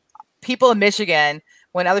 oh, people in Michigan,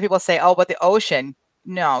 when other people say, oh, but the ocean,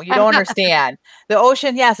 no, you don't understand. The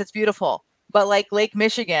ocean, yes, it's beautiful. But like Lake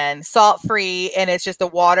Michigan, salt free, and it's just the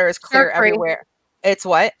water is clear everywhere. It's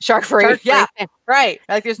what? Shark free. Yeah, right.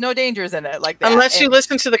 Like there's no dangers in it like that. Unless you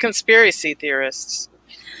listen to the conspiracy theorists.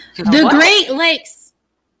 The Great Lakes.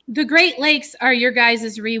 The Great Lakes are your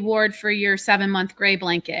guys' reward for your 7-month gray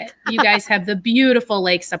blanket. You guys have the beautiful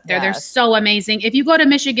lakes up there. Yes. They're so amazing. If you go to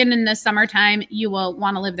Michigan in the summertime, you will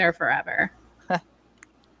want to live there forever.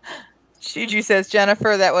 Juju says,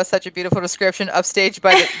 Jennifer, that was such a beautiful description, upstaged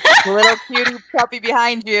by the little cutie puppy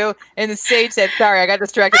behind you. And the sage said, sorry, I got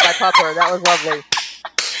distracted by Pupper. That was lovely.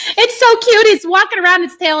 It's so cute. It's walking around.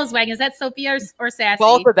 Its tail is wagging. Is that Sophia or Sassy?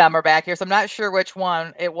 Both of them are back here. So I'm not sure which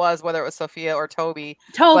one it was, whether it was Sophia or Toby.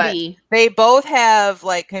 Toby. But they both have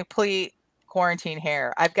like complete quarantine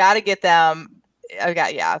hair. I've got to get them.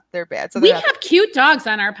 They're bad. So we have cute dogs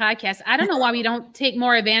on our podcast. I don't know why we don't take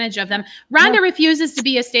more advantage of them. Rhonda refuses to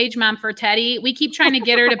be a stage mom for Teddy. We keep trying to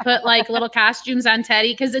get her to put like little costumes on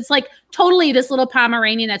Teddy because it's like totally this little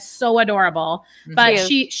Pomeranian that's so adorable. But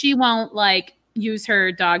she won't like use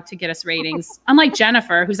her dog to get us ratings. Unlike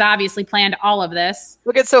Jennifer, who's obviously planned all of this.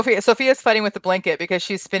 Look at Sophia. Sophia's fighting with the blanket because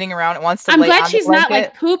she's spinning around and wants to. I'm glad she's not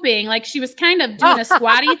like pooping. Like she was kind of doing a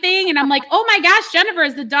squatty thing, and I'm like, oh my gosh, Jennifer,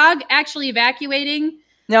 is the dog actually evacuating?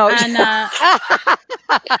 No, and,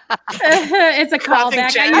 it's a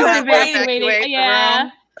callback. I used evacuating.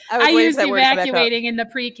 Yeah, I used evacuating in the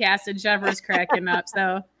precast, and Jennifer's cracking up.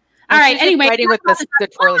 So. All right. Anyway, with we're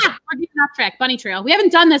getting off track. Bunny trail. We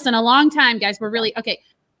haven't done this in a long time, guys. We're really okay.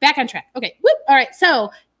 Back on track. Okay. Whoop. All right. So,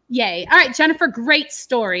 yay. All right, Jennifer. Great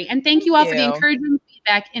story, and thank you all for the encouraging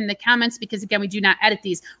feedback in the comments. Because again, we do not edit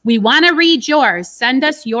these. We want to read yours. Send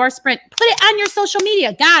us your sprint. Put it on your social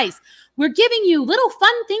media, guys. We're giving you little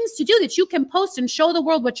fun things to do that you can post and show the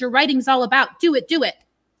world what your writing's all about. Do it. Do it.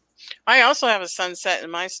 I also have a sunset in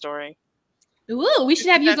my story. Ooh, we should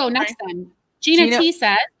have you go next then. Gina T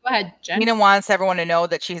said, go ahead, Jen. Gina wants everyone to know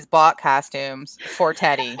that she's bought costumes for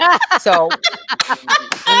Teddy. So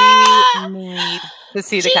we need to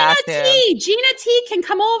see the costume. Gina T can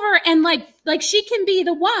come over and like she can be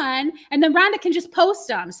the one, and then Rhonda can just post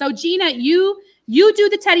them. So Gina, you You do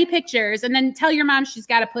the teddy pictures and then tell your mom she's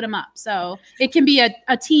got to put them up. So it can be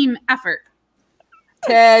a team effort.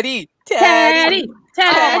 Teddy.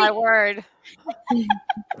 Oh, my word.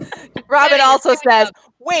 Robin also says,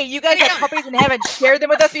 wait, you guys have puppies and haven't shared them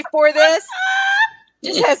with us before this?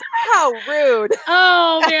 Just says, how rude.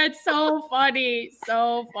 Oh, man, so funny.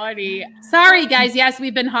 So funny. Sorry, guys. Yes,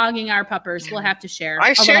 we've been hogging our puppers. We'll have to share.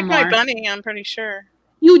 I shared my bunny, I'm pretty sure.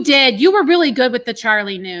 You did. You were really good with the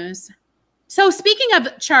Charlie news. So speaking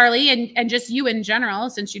of Charlie and just you in general,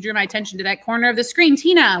 since you drew my attention to that corner of the screen,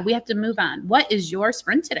 Tina, we have to move on. What is your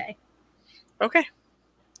sprint today? Okay.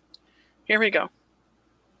 Here we go.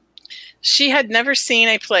 She had never seen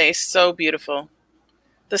a place so beautiful.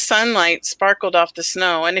 The sunlight sparkled off the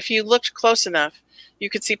snow, and if you looked close enough, you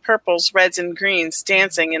could see purples, reds, and greens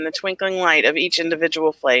dancing in the twinkling light of each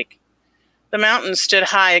individual flake. The mountains stood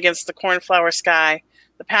high against the cornflower sky,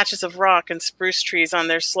 the patches of rock and spruce trees on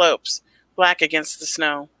their slopes, black against the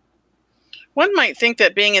snow. One might think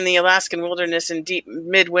that being in the Alaskan wilderness in deep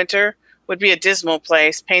midwinter would be a dismal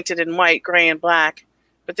place, painted in white, gray, and black,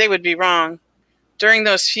 but they would be wrong. During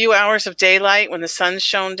those few hours of daylight when the sun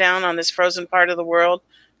shone down on this frozen part of the world,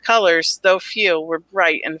 colors, though few, were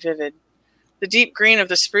bright and vivid. The deep green of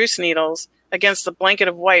the spruce needles against the blanket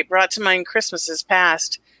of white brought to mind Christmases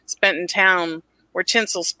past, spent in town, where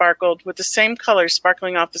tinsel sparkled, with the same colors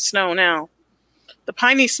sparkling off the snow now. The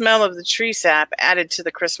piney smell of the tree sap added to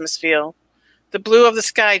the Christmas feel. The blue of the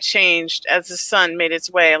sky changed as the sun made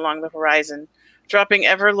its way along the horizon, dropping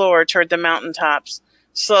ever lower toward the mountaintops,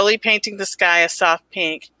 slowly painting the sky a soft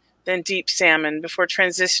pink, then deep salmon, before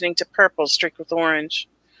transitioning to purple streaked with orange.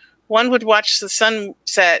 One would watch the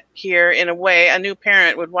sunset here in a way a new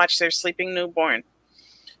parent would watch their sleeping newborn,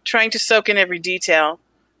 trying to soak in every detail.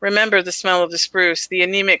 Remember the smell of the spruce, the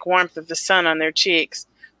anemic warmth of the sun on their cheeks,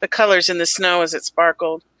 the colors in the snow as it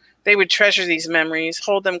sparkled. They would treasure these memories,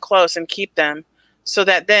 hold them close and keep them, so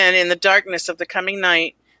that then, in the darkness of the coming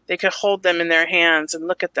night, they could hold them in their hands and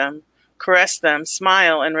look at them, caress them,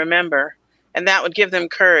 smile, and remember, and that would give them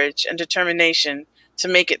courage and determination to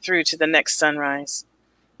make it through to the next sunrise.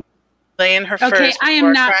 Lay in her furs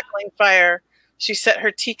before a crackling fire. She set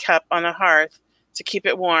her teacup on a hearth to keep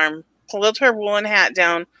it warm, pulled her woolen hat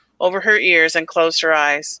down over her ears, and closed her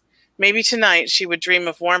eyes. Maybe tonight she would dream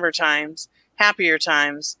of warmer times, happier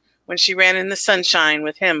times, when she ran in the sunshine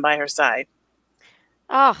with him by her side.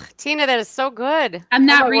 Oh, Tina, that is so good. I'm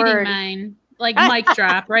not reading mine. Like mic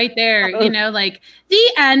drop right there. You know, like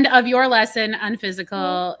the end of your lesson on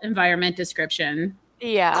physical environment description.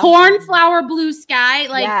 Yeah. Cornflower blue sky.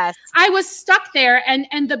 Like Yes. I was stuck there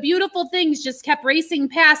and the beautiful things just kept racing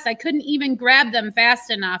past. I couldn't even grab them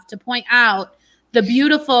fast enough to point out the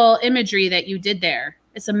beautiful imagery that you did there.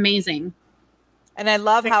 It's amazing. And I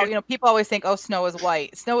love how, people always think, oh, snow is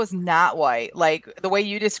white. Snow is not white. Like the way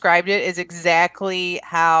you described it is exactly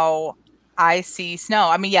how I see snow.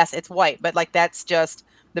 I mean, yes, it's white, but like that's just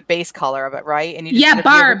the base color of it, right? And you just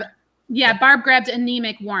Barb grabbed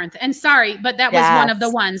anemic warmth. And sorry, but that was one of the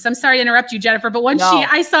ones. I'm sorry to interrupt you, Jennifer, but when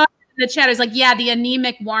I saw in the chat, I was like, yeah, the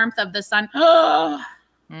anemic warmth of the sun.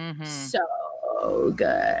 So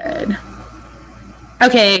good.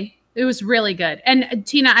 Okay. It was really good. And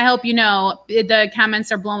Tina, I hope you know the comments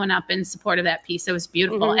are blowing up in support of that piece. It was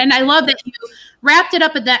beautiful. And I love that you wrapped it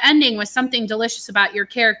up at the ending with something delicious about your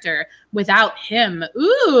character without him.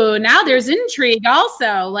 Ooh, now there's intrigue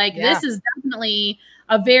also. Like this is definitely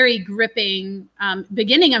a very gripping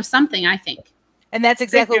beginning of something, I think. And that's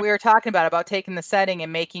exactly what we were talking about taking the setting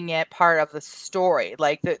and making it part of the story,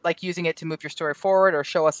 like using it to move your story forward or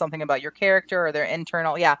show us something about your character or their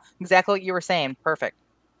internal. Yeah, exactly what you were saying. Perfect.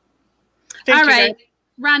 All right,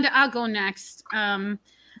 Rhonda, I'll go next.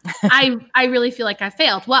 I really feel like I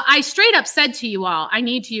failed. Well, I straight up said to you all, I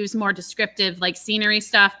need to use more descriptive, like scenery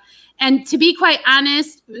stuff. And to be quite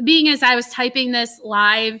honest, being as I was typing this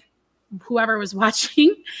live, whoever was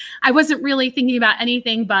watching, I wasn't really thinking about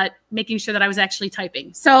anything but making sure that I was actually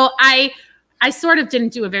typing. So I sort of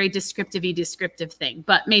didn't do a very descriptive thing,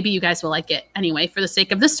 but maybe you guys will like it anyway for the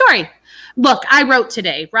sake of the story. Look, I wrote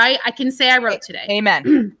today, right? I can say I wrote today.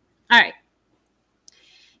 Amen. All right.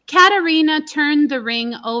 Katerina turned the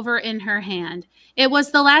ring over in her hand. It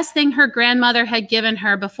was the last thing her grandmother had given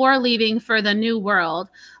her before leaving for the new world,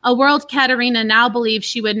 a world Katerina now believed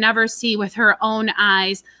she would never see with her own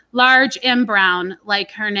eyes, large and brown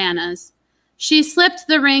like her Nana's. She slipped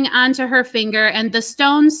the ring onto her finger, and the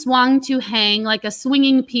stone swung to hang like a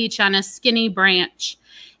swinging peach on a skinny branch.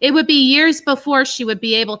 It would be years before she would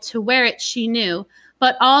be able to wear it, she knew,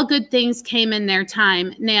 but all good things came in their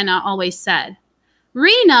time, Nana always said.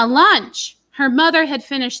 Rena, lunch! Her mother had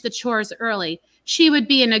finished the chores early. She would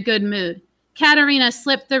be in a good mood. Katerina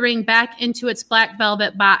slipped the ring back into its black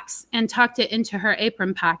velvet box and tucked it into her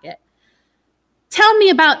apron pocket. "Tell me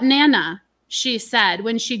about Nana," she said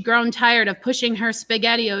when she'd grown tired of pushing her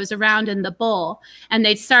SpaghettiOs around in the bowl, and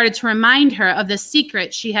they'd started to remind her of the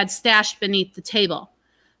secret she had stashed beneath the table.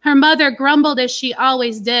 Her mother grumbled, as she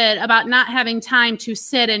always did, about not having time to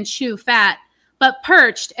sit and chew fat, but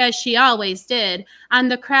perched, as she always did, on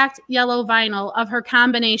the cracked yellow vinyl of her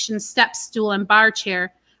combination step stool and bar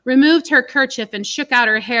chair, removed her kerchief and shook out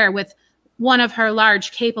her hair with one of her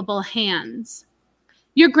large, capable hands.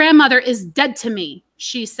 "Your grandmother is dead to me,"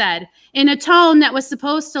 she said, in a tone that was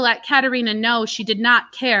supposed to let Katerina know she did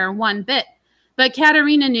not care one bit. But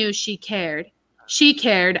Katerina knew she cared. She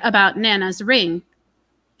cared about Nana's ring.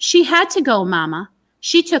 "She had to go, Mama.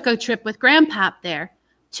 She took a trip with Grandpop there,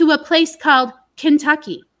 to a place called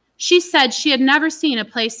Kentucky. She said she had never seen a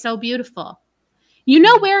place so beautiful." "You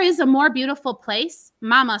know where is a more beautiful place?"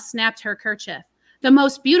 Mama snapped her kerchief. "The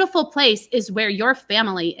most beautiful place is where your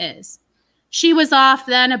family is." She was off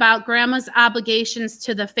then about Grandma's obligations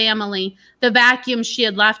to the family, the vacuum she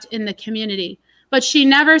had left in the community. But she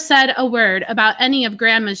never said a word about any of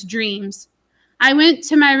Grandma's dreams. I went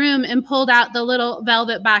to my room and pulled out the little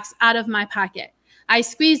velvet box out of my pocket. I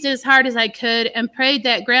squeezed it as hard as I could and prayed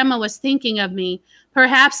that Grandma was thinking of me,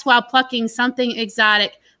 perhaps while plucking something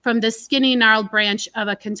exotic from the skinny, gnarled branch of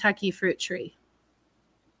a Kentucky fruit tree.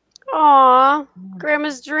 Aw,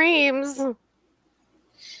 Grandma's dreams.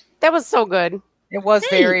 That was so good. It was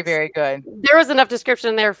very, very good. There was enough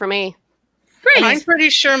description there for me. Great. I'm pretty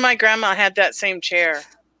sure my grandma had that same chair.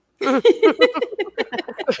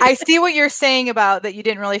 I see what you're saying about that you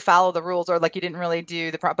didn't really follow the rules, or like you didn't really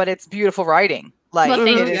do but it's beautiful writing. Like, well,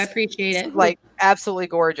 thank you. is, I appreciate it. Like, absolutely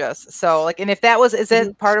gorgeous. So, like, and if that was, is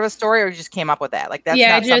it part of a story, or you just came up with that? Like, that's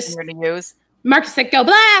not something you're going to use? Marcus said, go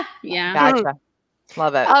blah. Yeah. Gotcha.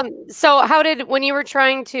 Love it. So how did, when you were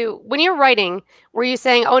writing, were you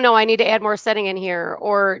saying, oh no, I need to add more setting in here?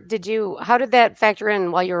 Or how did that factor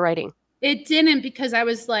in while you were writing? It didn't, because I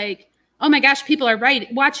was like, oh my gosh, people are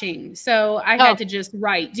watching. So I had to just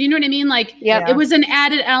write. Do you know what I mean? Like, it was an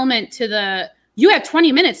added element to you have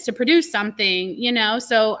 20 minutes to produce something, you know?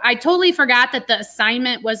 So I totally forgot that the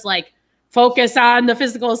assignment was like, focus on the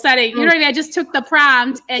physical setting. You know what I mean? I just took the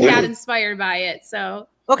prompt and got inspired by it. So.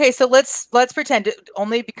 Okay, so let's pretend,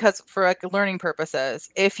 only because for like learning purposes,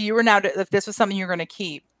 if this was something you were going to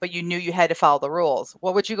keep, but you knew you had to follow the rules,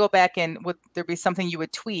 what would you go back and would there be something you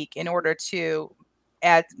would tweak in order to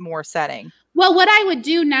add more setting? Well, what I would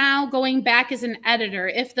do now, going back as an editor,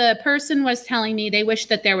 if the person was telling me they wish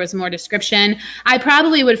that there was more description, I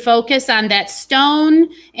probably would focus on that stone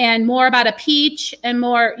and more about a peach and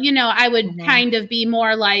more, I would kind of be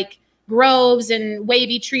more like groves and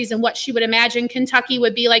wavy trees and what she would imagine Kentucky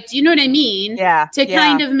would be like. Do you know what I mean? Yeah. To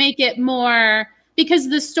kind of make it more, because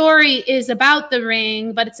the story is about the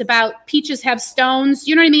ring, but it's about peaches have stones.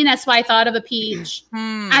 You know what I mean? That's why I thought of a peach.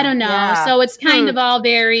 I don't know. Yeah. So it's kind of all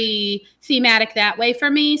very thematic that way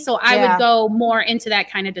for me. So I would go more into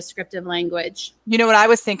that kind of descriptive language. You know what I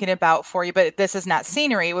was thinking about for you, but this is not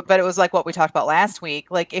scenery, but it was like what we talked about last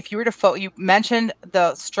week. Like if you were to you mentioned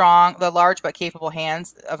the large but capable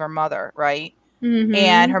hands of her mother, right? Mm-hmm.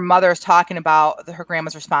 And her mother is talking about her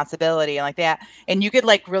grandma's responsibility and like that. And you could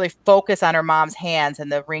like really focus on her mom's hands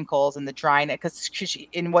and the wrinkles and the dryness, because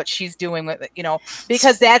in what she's doing with it,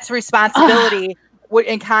 because that's responsibility.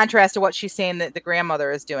 In contrast to what she's saying that the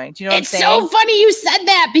grandmother is doing. Do you know what I'm saying? It's so funny you said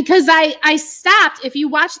that, because I stopped. If you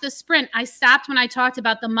watch the sprint, I stopped when I talked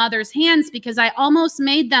about the mother's hands, because I almost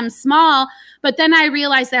made them small. But then I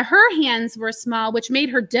realized that her hands were small, which made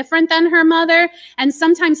her different than her mother. And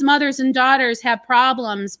sometimes mothers and daughters have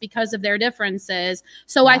problems because of their differences.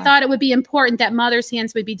 So I thought it would be important that mother's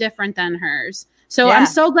hands would be different than hers. So I'm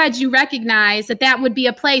so glad you recognize that would be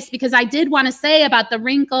a place, because I did want to say about the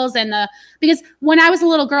wrinkles because when I was a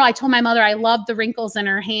little girl, I told my mother I loved the wrinkles in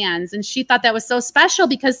her hands, and she thought that was so special,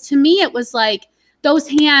 because to me, it was like, those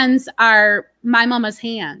hands are my mama's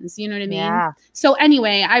hands. You know what I mean? Yeah. So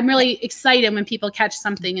anyway, I'm really excited when people catch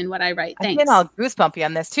something in what I write. Thanks. I'm getting all goosebumpy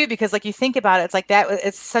on this too, because like you think about it, it's like that.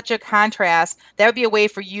 It's such a contrast. That would be a way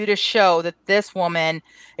for you to show that this woman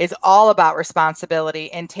is all about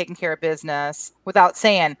responsibility and taking care of business without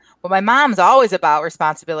saying, well, my mom's always about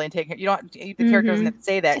responsibility and taking care. The character doesn't have to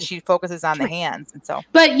say that. She focuses on the hands. And so,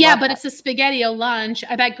 but it's a SpaghettiO lunch.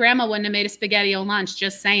 I bet grandma wouldn't have made a SpaghettiO lunch.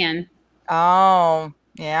 Just saying. Oh,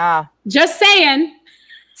 yeah. Just saying.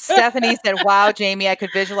 Stephanie said, wow, Jamie, I could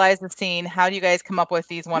visualize the scene. How do you guys come up with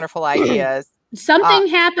these wonderful ideas? Something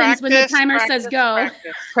happens when the timer says go.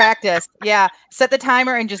 Practice. Yeah. Set the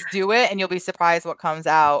timer and just do it, and you'll be surprised what comes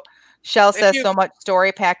out. Shell says so much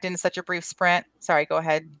story packed into such a brief sprint. Sorry, go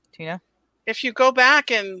ahead, Tina. If you go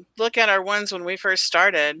back and look at our ones when we first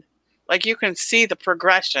started, like you can see the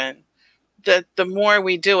progression. The more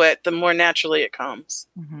we do it, the more naturally it comes.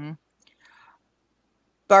 Mm-hmm.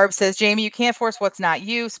 Barb says, Jamie, you can't force what's not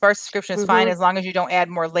you. Sparse description is fine as long as you don't add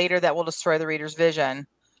more later that will destroy the reader's vision.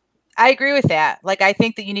 I agree with that. Like, I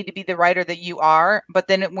think that you need to be the writer that you are, but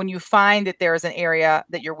then when you find that there is an area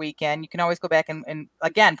that you're weak in, you can always go back and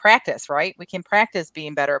again, practice, right? We can practice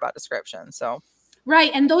being better about description. So, right.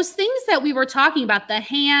 And those things that we were talking about, the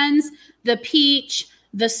hands, the peach,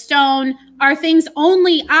 the stone, are things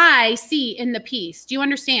only I see in the piece. Do you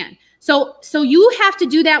understand? So you have to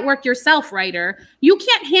do that work yourself, writer. You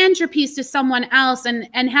can't hand your piece to someone else and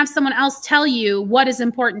have someone else tell you what is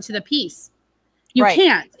important to the piece. You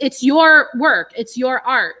can't. It's your work. It's your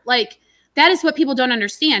art. Like, that is what people don't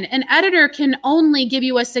understand. An editor can only give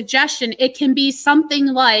you a suggestion. It can be something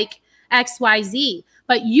like XYZ,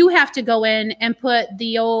 but you have to go in and put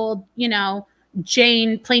the old,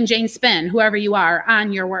 plain Jane spin, whoever you are,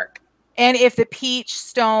 on your work. And if the peach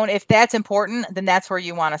stone, if that's important, then that's where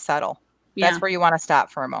you want to settle. That's where you want to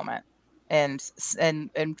stop for a moment and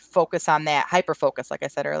focus on that, hyper focus, like I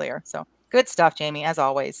said earlier. So good stuff, Jamie, as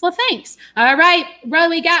always. Well, thanks. All right. Well,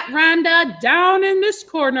 we got Rhonda down in this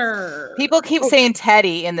corner. People keep saying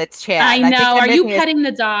Teddy in the chat. I know. Are you petting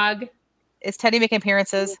the dog? Is Teddy making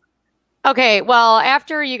appearances? Okay. Well,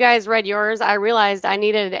 after you guys read yours, I realized I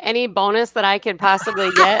needed any bonus that I could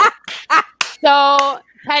possibly get. So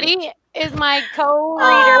Teddy is my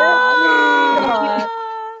co-reader.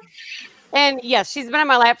 And yes, she's been in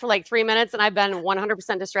my lap for like 3 minutes and I've been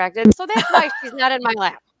 100% distracted. So that's why she's not in my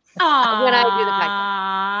lap. Aww. When I do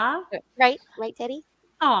the podcast. Right, Teddy?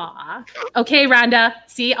 Aw. Okay, Rhonda.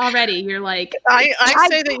 See, already you're like. I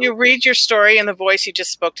say that you read your story in the voice you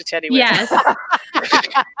just spoke to Teddy with. Yes.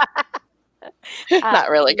 Not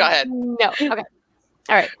really. Go ahead. No. Okay. All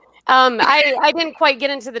right. I didn't quite get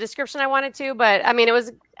into the description I wanted to, but I mean, it was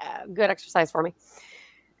a good exercise for me.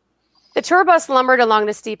 The tour bus lumbered along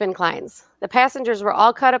the steep inclines. The passengers were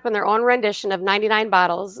all caught up in their own rendition of 99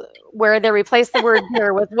 bottles, where they replaced the word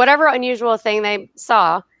beer with whatever unusual thing they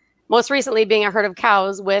saw, most recently being a herd of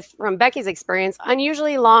cows with, from Becky's experience,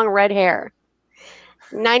 unusually long red hair.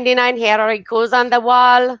 99 hairy cows on the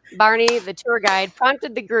wall. Barney, the tour guide,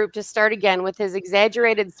 prompted the group to start again with his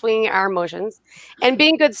exaggerated swinging arm motions, and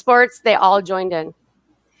being good sports, they all joined in.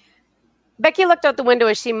 Becky looked out the window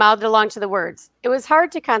as she mouthed along to the words. It was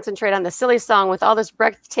hard to concentrate on the silly song with all this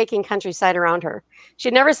breathtaking countryside around her. She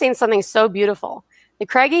had never seen something so beautiful. The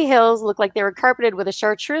craggy hills looked like they were carpeted with a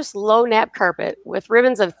chartreuse low nap carpet with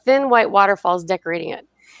ribbons of thin white waterfalls decorating it.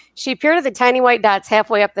 She peered at the tiny white dots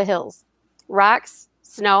halfway up the hills. Rocks?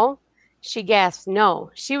 Snow? She gasped. No,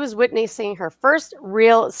 she was witnessing her first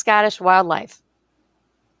real Scottish wildlife.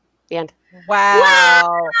 The end. Wow.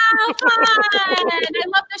 Fun. I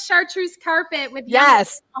love the chartreuse carpet with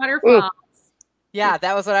waterfalls. Yeah,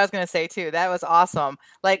 that was what I was going to say too. That was awesome.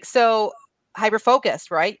 Like, so hyper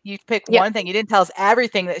focused, right? You picked one thing. You didn't tell us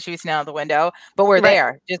everything that she was seeing out the window, but we're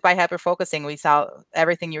there. Just by hyper focusing, we saw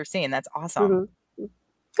everything you were seeing. That's awesome.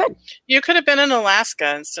 Good. You could have been in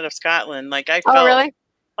Alaska instead of Scotland. Like, I felt, really?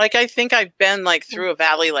 Like, I think I've been like through a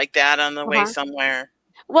valley like that on the way somewhere.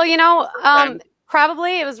 Well,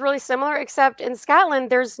 probably it was really similar, except in Scotland,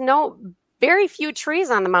 there's very few trees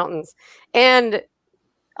on the mountains. And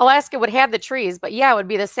Alaska would have the trees, but it would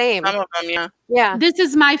be the same. Some of them, Yeah. This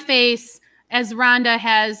is my face as Rhonda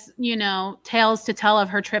has, tales to tell of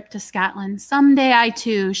her trip to Scotland. Someday I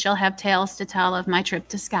too shall have tales to tell of my trip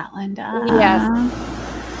to Scotland. Yes.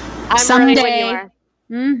 I'm someday.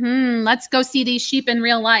 Let's go see these sheep in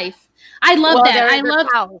real life. I love that. I love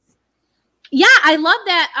cows. Yeah, I love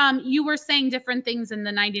that you were saying different things in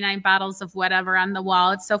the 99 bottles of whatever on the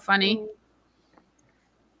wall. It's so funny.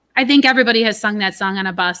 I think everybody has sung that song on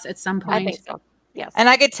a bus at some point. I think so. Yes. And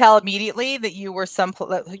I could tell immediately that you were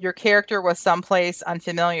your character was someplace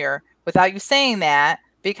unfamiliar without you saying that,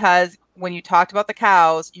 because when you talked about the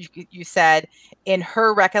cows, you said in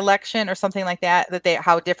her recollection or something like that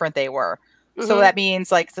how different they were. So that means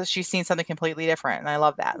so she's seen something completely different, and I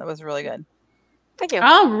love that. That was really good. Thank you.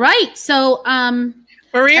 All right. So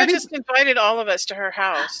Maria just invited all of us to her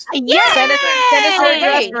house. Yeah. Send us your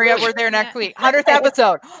address, Maria. We're there next week. 100th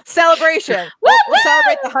episode. Celebration. We'll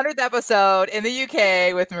celebrate the 100th episode in the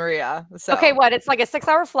UK with Maria. So. Okay, what? It's like a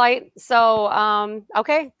 6-hour flight. So,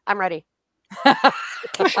 okay, I'm ready.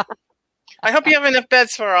 I hope you have enough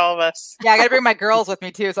beds for all of us. Yeah, I got to bring my girls with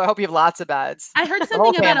me too, so I hope you have lots of beds. I heard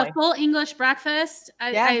something about a full English breakfast.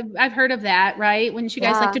 I've heard of that, right? Wouldn't you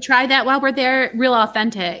guys like to try that while we're there? Real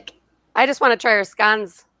authentic. I just want to try her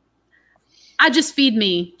scones. Just feed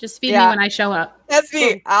me. Just feed me when I show up. That's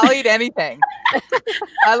me. I'll eat anything.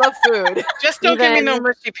 I love food. Just don't give me no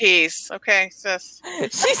mushy peas, okay, sis?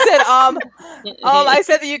 She said, I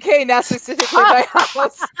said the UK, not specifically my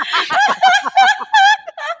house.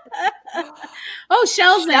 Oh,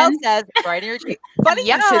 Shell says, writing retreat. Funny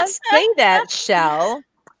you should say that, Shell,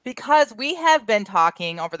 because we have been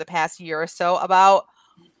talking over the past year or so about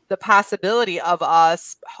the possibility of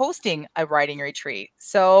us hosting a writing retreat.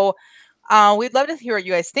 So we'd love to hear what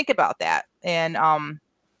you guys think about that. And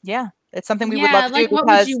it's something we would love to do. What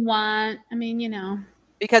would you want? I mean,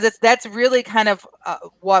 because that's really kind of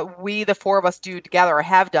what we, the four of us, do together or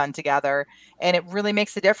have done together, and it really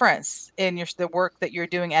makes a difference in the work that you're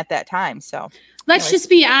doing at that time. So let's just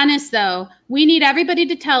be honest, though. We need everybody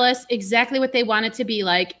to tell us exactly what they want it to be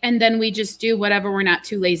like, and then we just do whatever we're not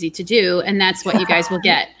too lazy to do, and that's what you guys will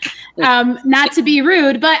get. Not to be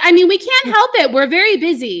rude, but I mean, we can't help it. We're very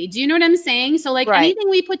busy. Do you know what I'm saying? So anything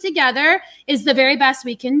we put together is the very best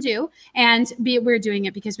we can do, and we're doing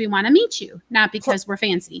it because we want to meet you, not because we're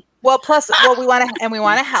fancy. Well, plus, we want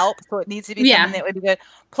to help, so it needs to be something that would be good.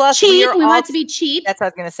 Plus, cheap. We want it to be cheap. That's what I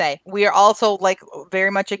was going to say. We are also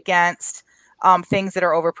very much against things that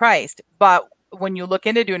are overpriced. But when you look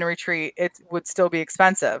into doing a retreat, it would still be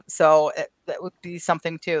expensive. So that would be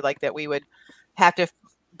something too, that we would have to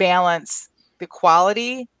balance the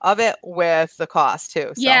quality of it with the cost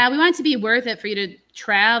too. So. Yeah, we want it to be worth it for you to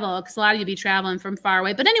travel, because a lot of you be traveling from far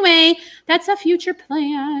away. But anyway, that's a future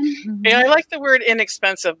plan. Yeah, I like the word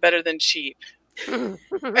inexpensive better than cheap.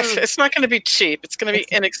 It's not going to be cheap. It's going to be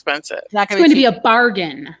inexpensive. It's going to be a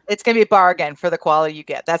bargain. It's going to be a bargain for the quality you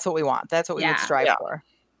get. That's what we want. That's what we would strive for.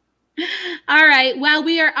 All right. Well,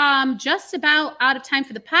 we are just about out of time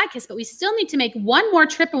for the podcast, but we still need to make one more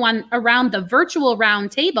trip around the virtual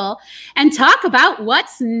round table and talk about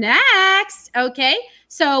what's next. Okay.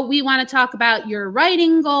 So we want to talk about your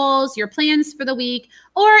writing goals, your plans for the week,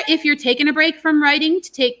 or if you're taking a break from writing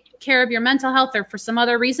to take care of your mental health or for some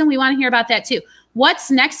other reason, we want to hear about that too. What's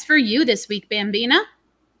next for you this week, Bambina?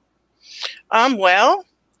 Well,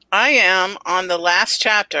 I am on the last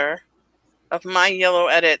chapter of my yellow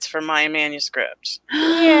edits for my manuscript.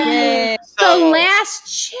 Yay. So, the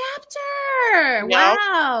last chapter.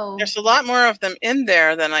 Wow. There's a lot more of them in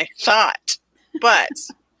there than I thought, but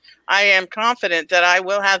I am confident that I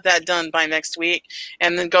will have that done by next week,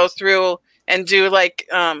 and then go through and do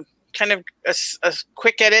kind of a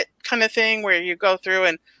quick edit kind of thing where you go through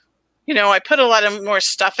and, I put a lot of more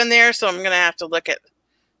stuff in there, so I'm going to have to look at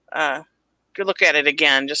it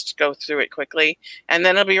again, just to go through it quickly, and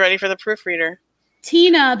then it'll be ready for the proofreader.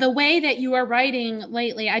 Tina, the way that you are writing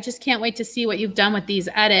lately, I just can't wait to see what you've done with these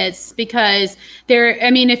edits, because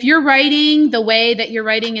if you're writing the way that you're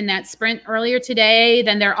writing in that sprint earlier today,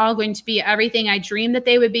 then they're all going to be everything I dreamed that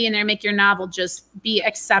they would be, and they're make your novel just be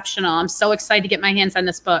exceptional. I'm so excited to get my hands on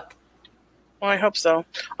this book. Well, I hope so.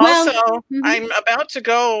 Also, I'm about to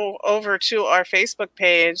go over to our Facebook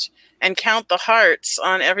page and count the hearts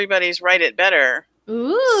on everybody's Write It Better.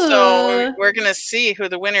 Ooh. So we're going to see who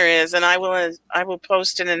the winner is, and I will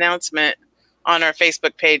post an announcement on our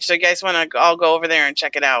Facebook page. So you guys want to all go over there and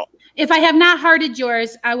check it out. If I have not hearted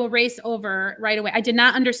yours, I will race over right away. I did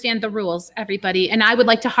not understand the rules, everybody, and I would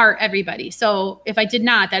like to heart everybody. So if I did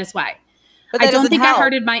not, that is why. I don't think I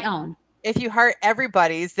hearted my own. If you heart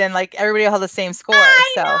everybody's, then everybody will have the same score.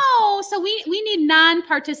 I know. So we need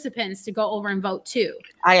non-participants to go over and vote too.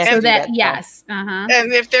 Yes.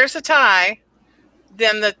 And if there's a tie,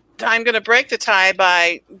 then I'm going to break the tie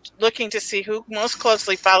by looking to see who most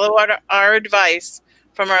closely followed our advice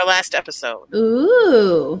from our last episode.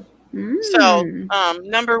 Ooh. So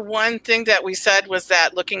number one thing that we said was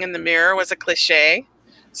that looking in the mirror was a cliche.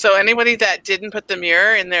 So anybody that didn't put the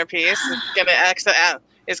mirror in their piece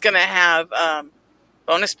is going to have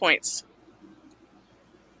bonus points.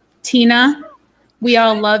 Tina, we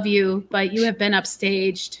all love you, but you have been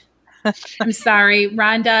upstaged. I'm sorry,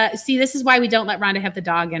 Rhonda. See, this is why we don't let Rhonda have the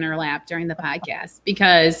dog in her lap during the podcast,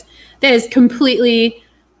 because that is completely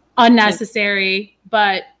unnecessary,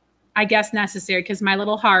 but I guess necessary, because my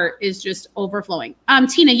little heart is just overflowing.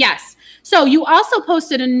 Tina, yes. So you also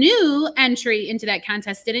posted a new entry into that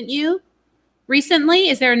contest, didn't you? Recently?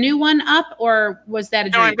 Is there a new one up, or was that a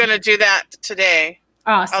dream? No, I'm going to do that today.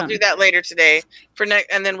 Awesome. I'll do that later today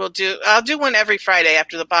and then I'll do one every Friday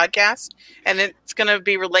after the podcast, and it's going to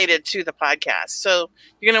be related to the podcast. So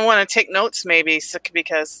you're going to want to take notes maybe,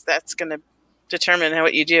 because that's going to determine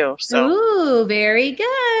what you do. So. Ooh, very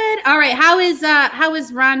good. All right. How is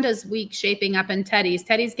Rhonda's week shaping up in Teddy's?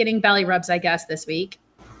 Teddy's getting belly rubs, I guess, this week.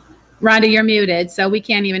 Rhonda, you're muted, so we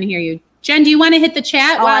can't even hear you. Jen, do you want to hit the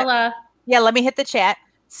chat Yeah, let me hit the chat.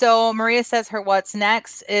 So Maria says her what's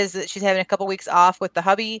next is that she's having a couple weeks off with the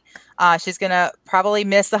hubby. She's gonna probably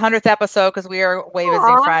miss the 100th episode because we are way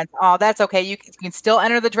visiting friends. Oh, that's okay. You can still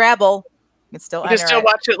enter the Drabble. You can still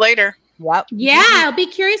watch it later. Yep. Yeah, I'll be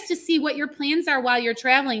curious to see what your plans are while you're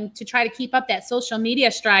traveling to try to keep up that social media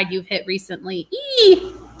stride you've hit recently.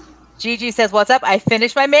 Gigi says, what's up? I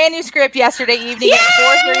finished my manuscript yesterday evening at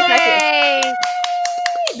 4:30.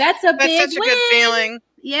 That's such a good feeling.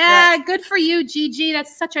 Yeah, good for you, Gigi.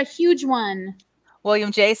 That's such a huge one.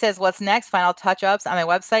 William J says, what's next? Final touch-ups on my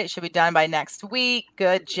website. Should be done by next week.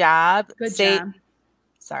 Good job. Good job.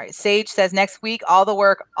 Sorry. Sage says, next week, all the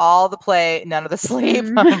work, all the play, none of the sleep.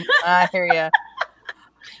 I hear you.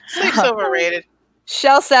 Sleep's overrated.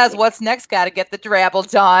 Shell says, what's next? Got to get the Drabble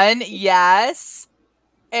done. Yes.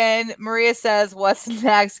 And Maria says, what's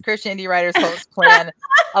next? Christian Indie Writers host plan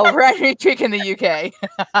a writing retreat in the UK.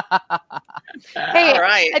 Hey, all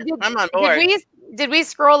right. I'm on board. Did we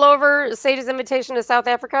scroll over Sage's invitation to South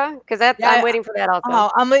Africa? Because I'm waiting for that also. Oh,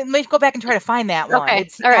 let me go back and try to find that one. Okay.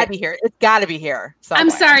 It's got to be here. It's got to be here somewhere. I'm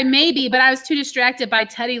sorry, maybe, but I was too distracted by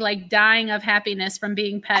Teddy like dying of happiness from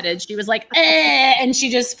being petted. She was like, and she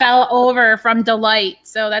just fell over from delight.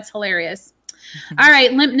 So that's hilarious. All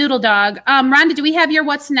right, Limp Noodle Dog. Rhonda, do we have your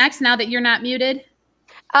what's next now that you're not muted?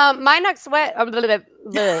 My next what?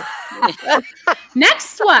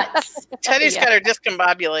 Next what's? Teddy's got her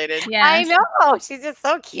discombobulated. Yeah, I know. She's just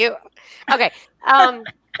so cute. Okay.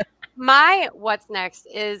 My what's next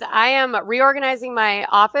is I am reorganizing my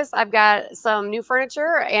office. I've got some new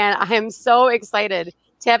furniture, and I am so excited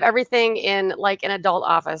to have everything in like an adult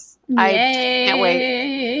office. Yay. I can't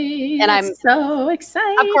wait. And I'm so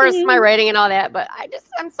excited. Of course, my writing and all that, but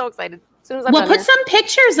I'm so excited. As soon as I'm well, done put here. some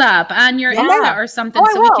pictures up on your Insta or something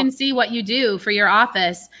so we can see what you do for your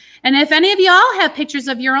office. And if any of y'all have pictures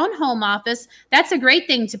of your own home office, that's a great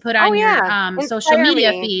thing to put on your social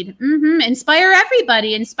media feed. Inspire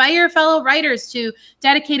everybody. Inspire fellow writers to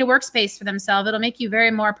dedicate a workspace for themselves. It'll make you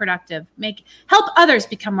very more productive. Help others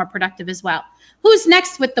become more productive as well. Who's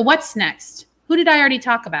next with the what's next? Who did I already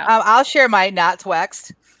talk about? I'll share my not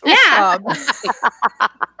twext. Yeah.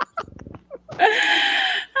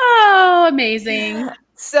 Oh, amazing.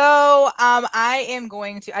 So I am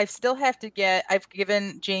going to, I've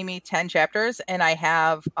given Jamie 10 chapters and I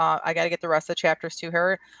got to get the rest of the chapters to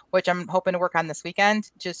her, which I'm hoping to work on this weekend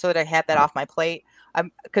just so that I have that off my plate.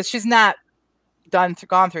 Because she's not gone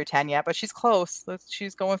through 10 yet, but she's close.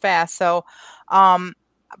 She's going fast. So,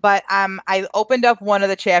 but I opened up one of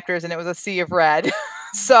the chapters and it was a sea of red.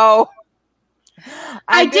 So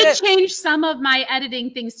I did change some of my editing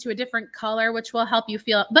things to a different color, which will help you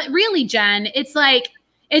feel. But really, Jen, it's like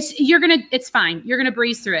it's fine. You're gonna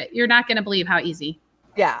breeze through it. You're not gonna believe how easy.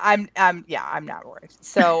 Yeah, I'm not worried.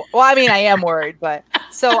 So, well, I mean, I am worried, but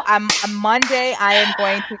so on Monday I am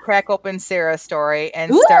going to crack open Sarah's story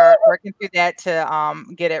and start working through that to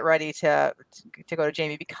get it ready to go to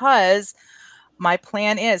Jamie, because my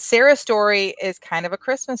plan is Sarah's story is kind of a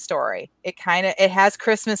Christmas story. It has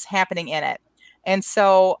Christmas happening in it. And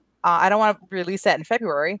so I don't want to release that in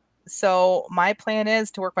February. So my plan is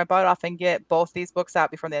to work my butt off and get both these books out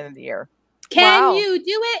before the end of the year. Can you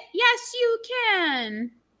do it? Yes, you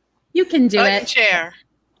can. You can do it. Chair.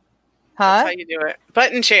 Huh? That's how you do it.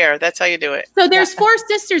 Button chair. That's how you do it. So there's 4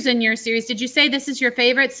 sisters in your series. Did you say this is your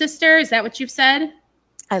favorite sister? Is that what you've said?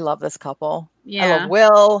 I love this couple. Yeah. I love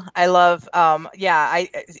Will. I love,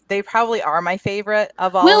 they probably are my favorite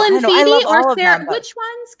of all. Will and Phoebe I love or all Sarah? of them, Which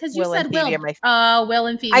ones? Because you Will said and Will. Phoebe are my Will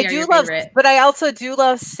and Phoebe I are do your love, favorite. but I also do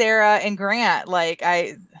love Sarah and Grant. Like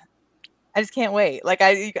I just can't wait. Like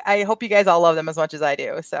I hope you guys all love them as much as I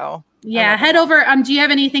do. So yeah, head over. Do you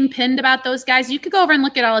have anything pinned about those guys? You could go over and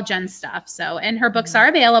look at all of Jen's stuff. So, and her books are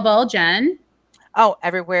available, Jen. Oh,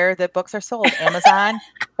 everywhere that books are sold. Amazon,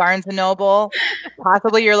 Barnes & Noble,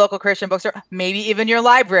 possibly your local Christian bookstore, maybe even your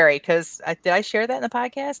library. Because did I share that in the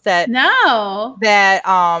podcast? That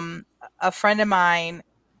a friend of mine,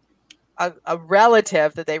 a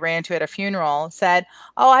relative that they ran into at a funeral said,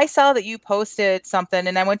 oh, I saw that you posted something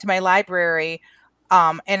and I went to my library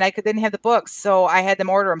and I didn't have the books. So I had them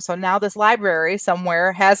order them. So now this library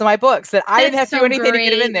somewhere has my books that I didn't have to do anything to get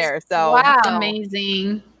them in there. So wow. That's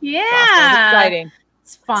amazing. Yeah. It's exciting.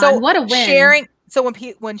 It's fun. So what a win.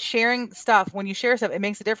 When sharing stuff, when you share stuff, it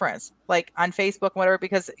makes a difference, like on Facebook, whatever,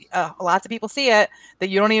 because lots of people see it that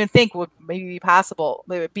you don't even think would maybe be possible.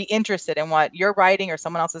 They would be interested in what you're writing or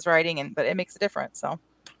someone else is writing, but it makes a difference. So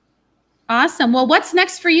awesome. Well, what's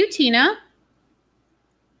next for you, Tina?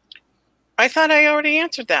 I thought I already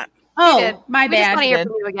answered that. Oh, my bad. We just want to hear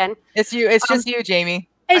from you again. It's you. It's just you, Jamie.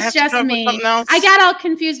 It's just me. I got all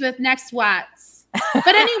confused with next what's.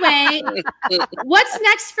 But anyway, what's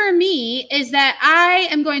next for me is that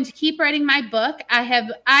I am going to keep writing my book. I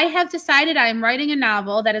have decided I am writing a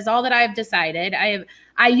novel. That is all that I have decided.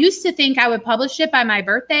 I used to think I would publish it by my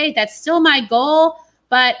birthday. That's still my goal,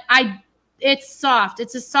 but it's soft.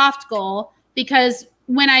 It's a soft goal because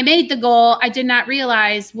when I made the goal, I did not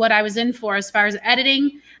realize what I was in for as far as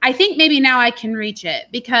editing. I think maybe now I can reach it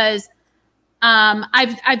because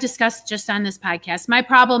I've discussed just on this podcast. My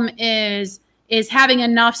problem is having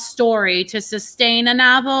enough story to sustain a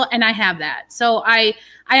novel, and I have that. So I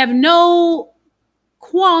have no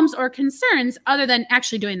qualms or concerns other than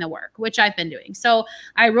actually doing the work, which I've been doing. So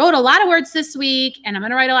I wrote a lot of words this week, and I'm going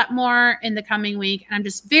to write a lot more in the coming week. And I'm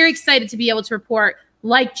just very excited to be able to report,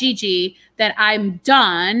 like Gigi, that I'm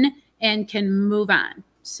done and can move on.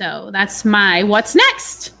 So that's my what's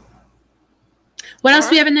next. What else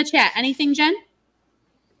do we have in the chat? Anything, Jen?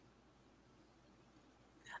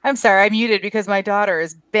 I'm sorry, I muted because my daughter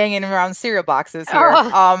is banging around cereal boxes here.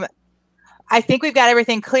 I think we've got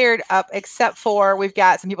everything cleared up except for we've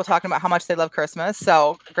got some people talking about how much they love Christmas.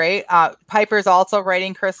 So great. Piper's also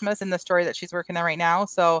writing Christmas in the story that she's working on right now.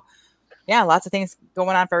 So yeah, lots of things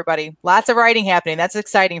going on for everybody. Lots of writing happening. That's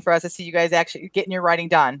exciting for us to see you guys actually getting your writing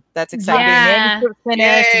done. That's exciting. Yeah.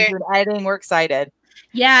 Finished and doing editing. We're excited.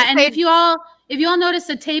 Yeah, and if you all notice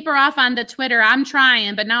a taper off on the Twitter, I'm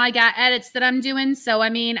trying, but now I got edits that I'm doing. So I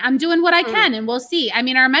mean, I'm doing what I can, and we'll see. I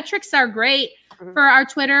mean, our metrics are great for our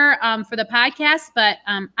Twitter for the podcast, but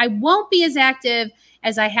I won't be as active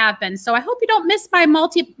as I have been. So I hope you don't miss my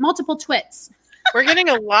multiple twits. We're getting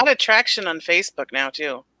a lot of traction on Facebook now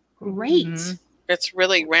too. Great. It's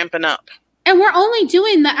really ramping up. And we're only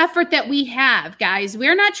doing the effort that we have, guys.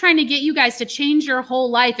 We're not trying to get you guys to change your whole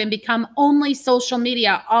life and become only social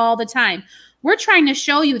media all the time. We're trying to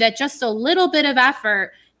show you that just a little bit of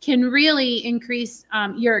effort can really increase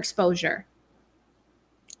your exposure.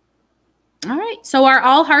 All right. So are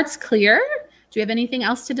all hearts clear? Do we have anything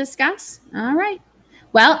else to discuss? All right.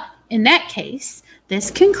 Well, in that case, this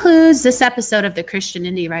concludes this episode of the Christian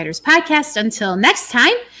Indie Writers Podcast. Until next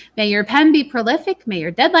time, may your pen be prolific, may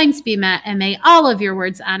your deadlines be met, and may all of your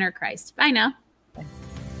words honor Christ. Bye now.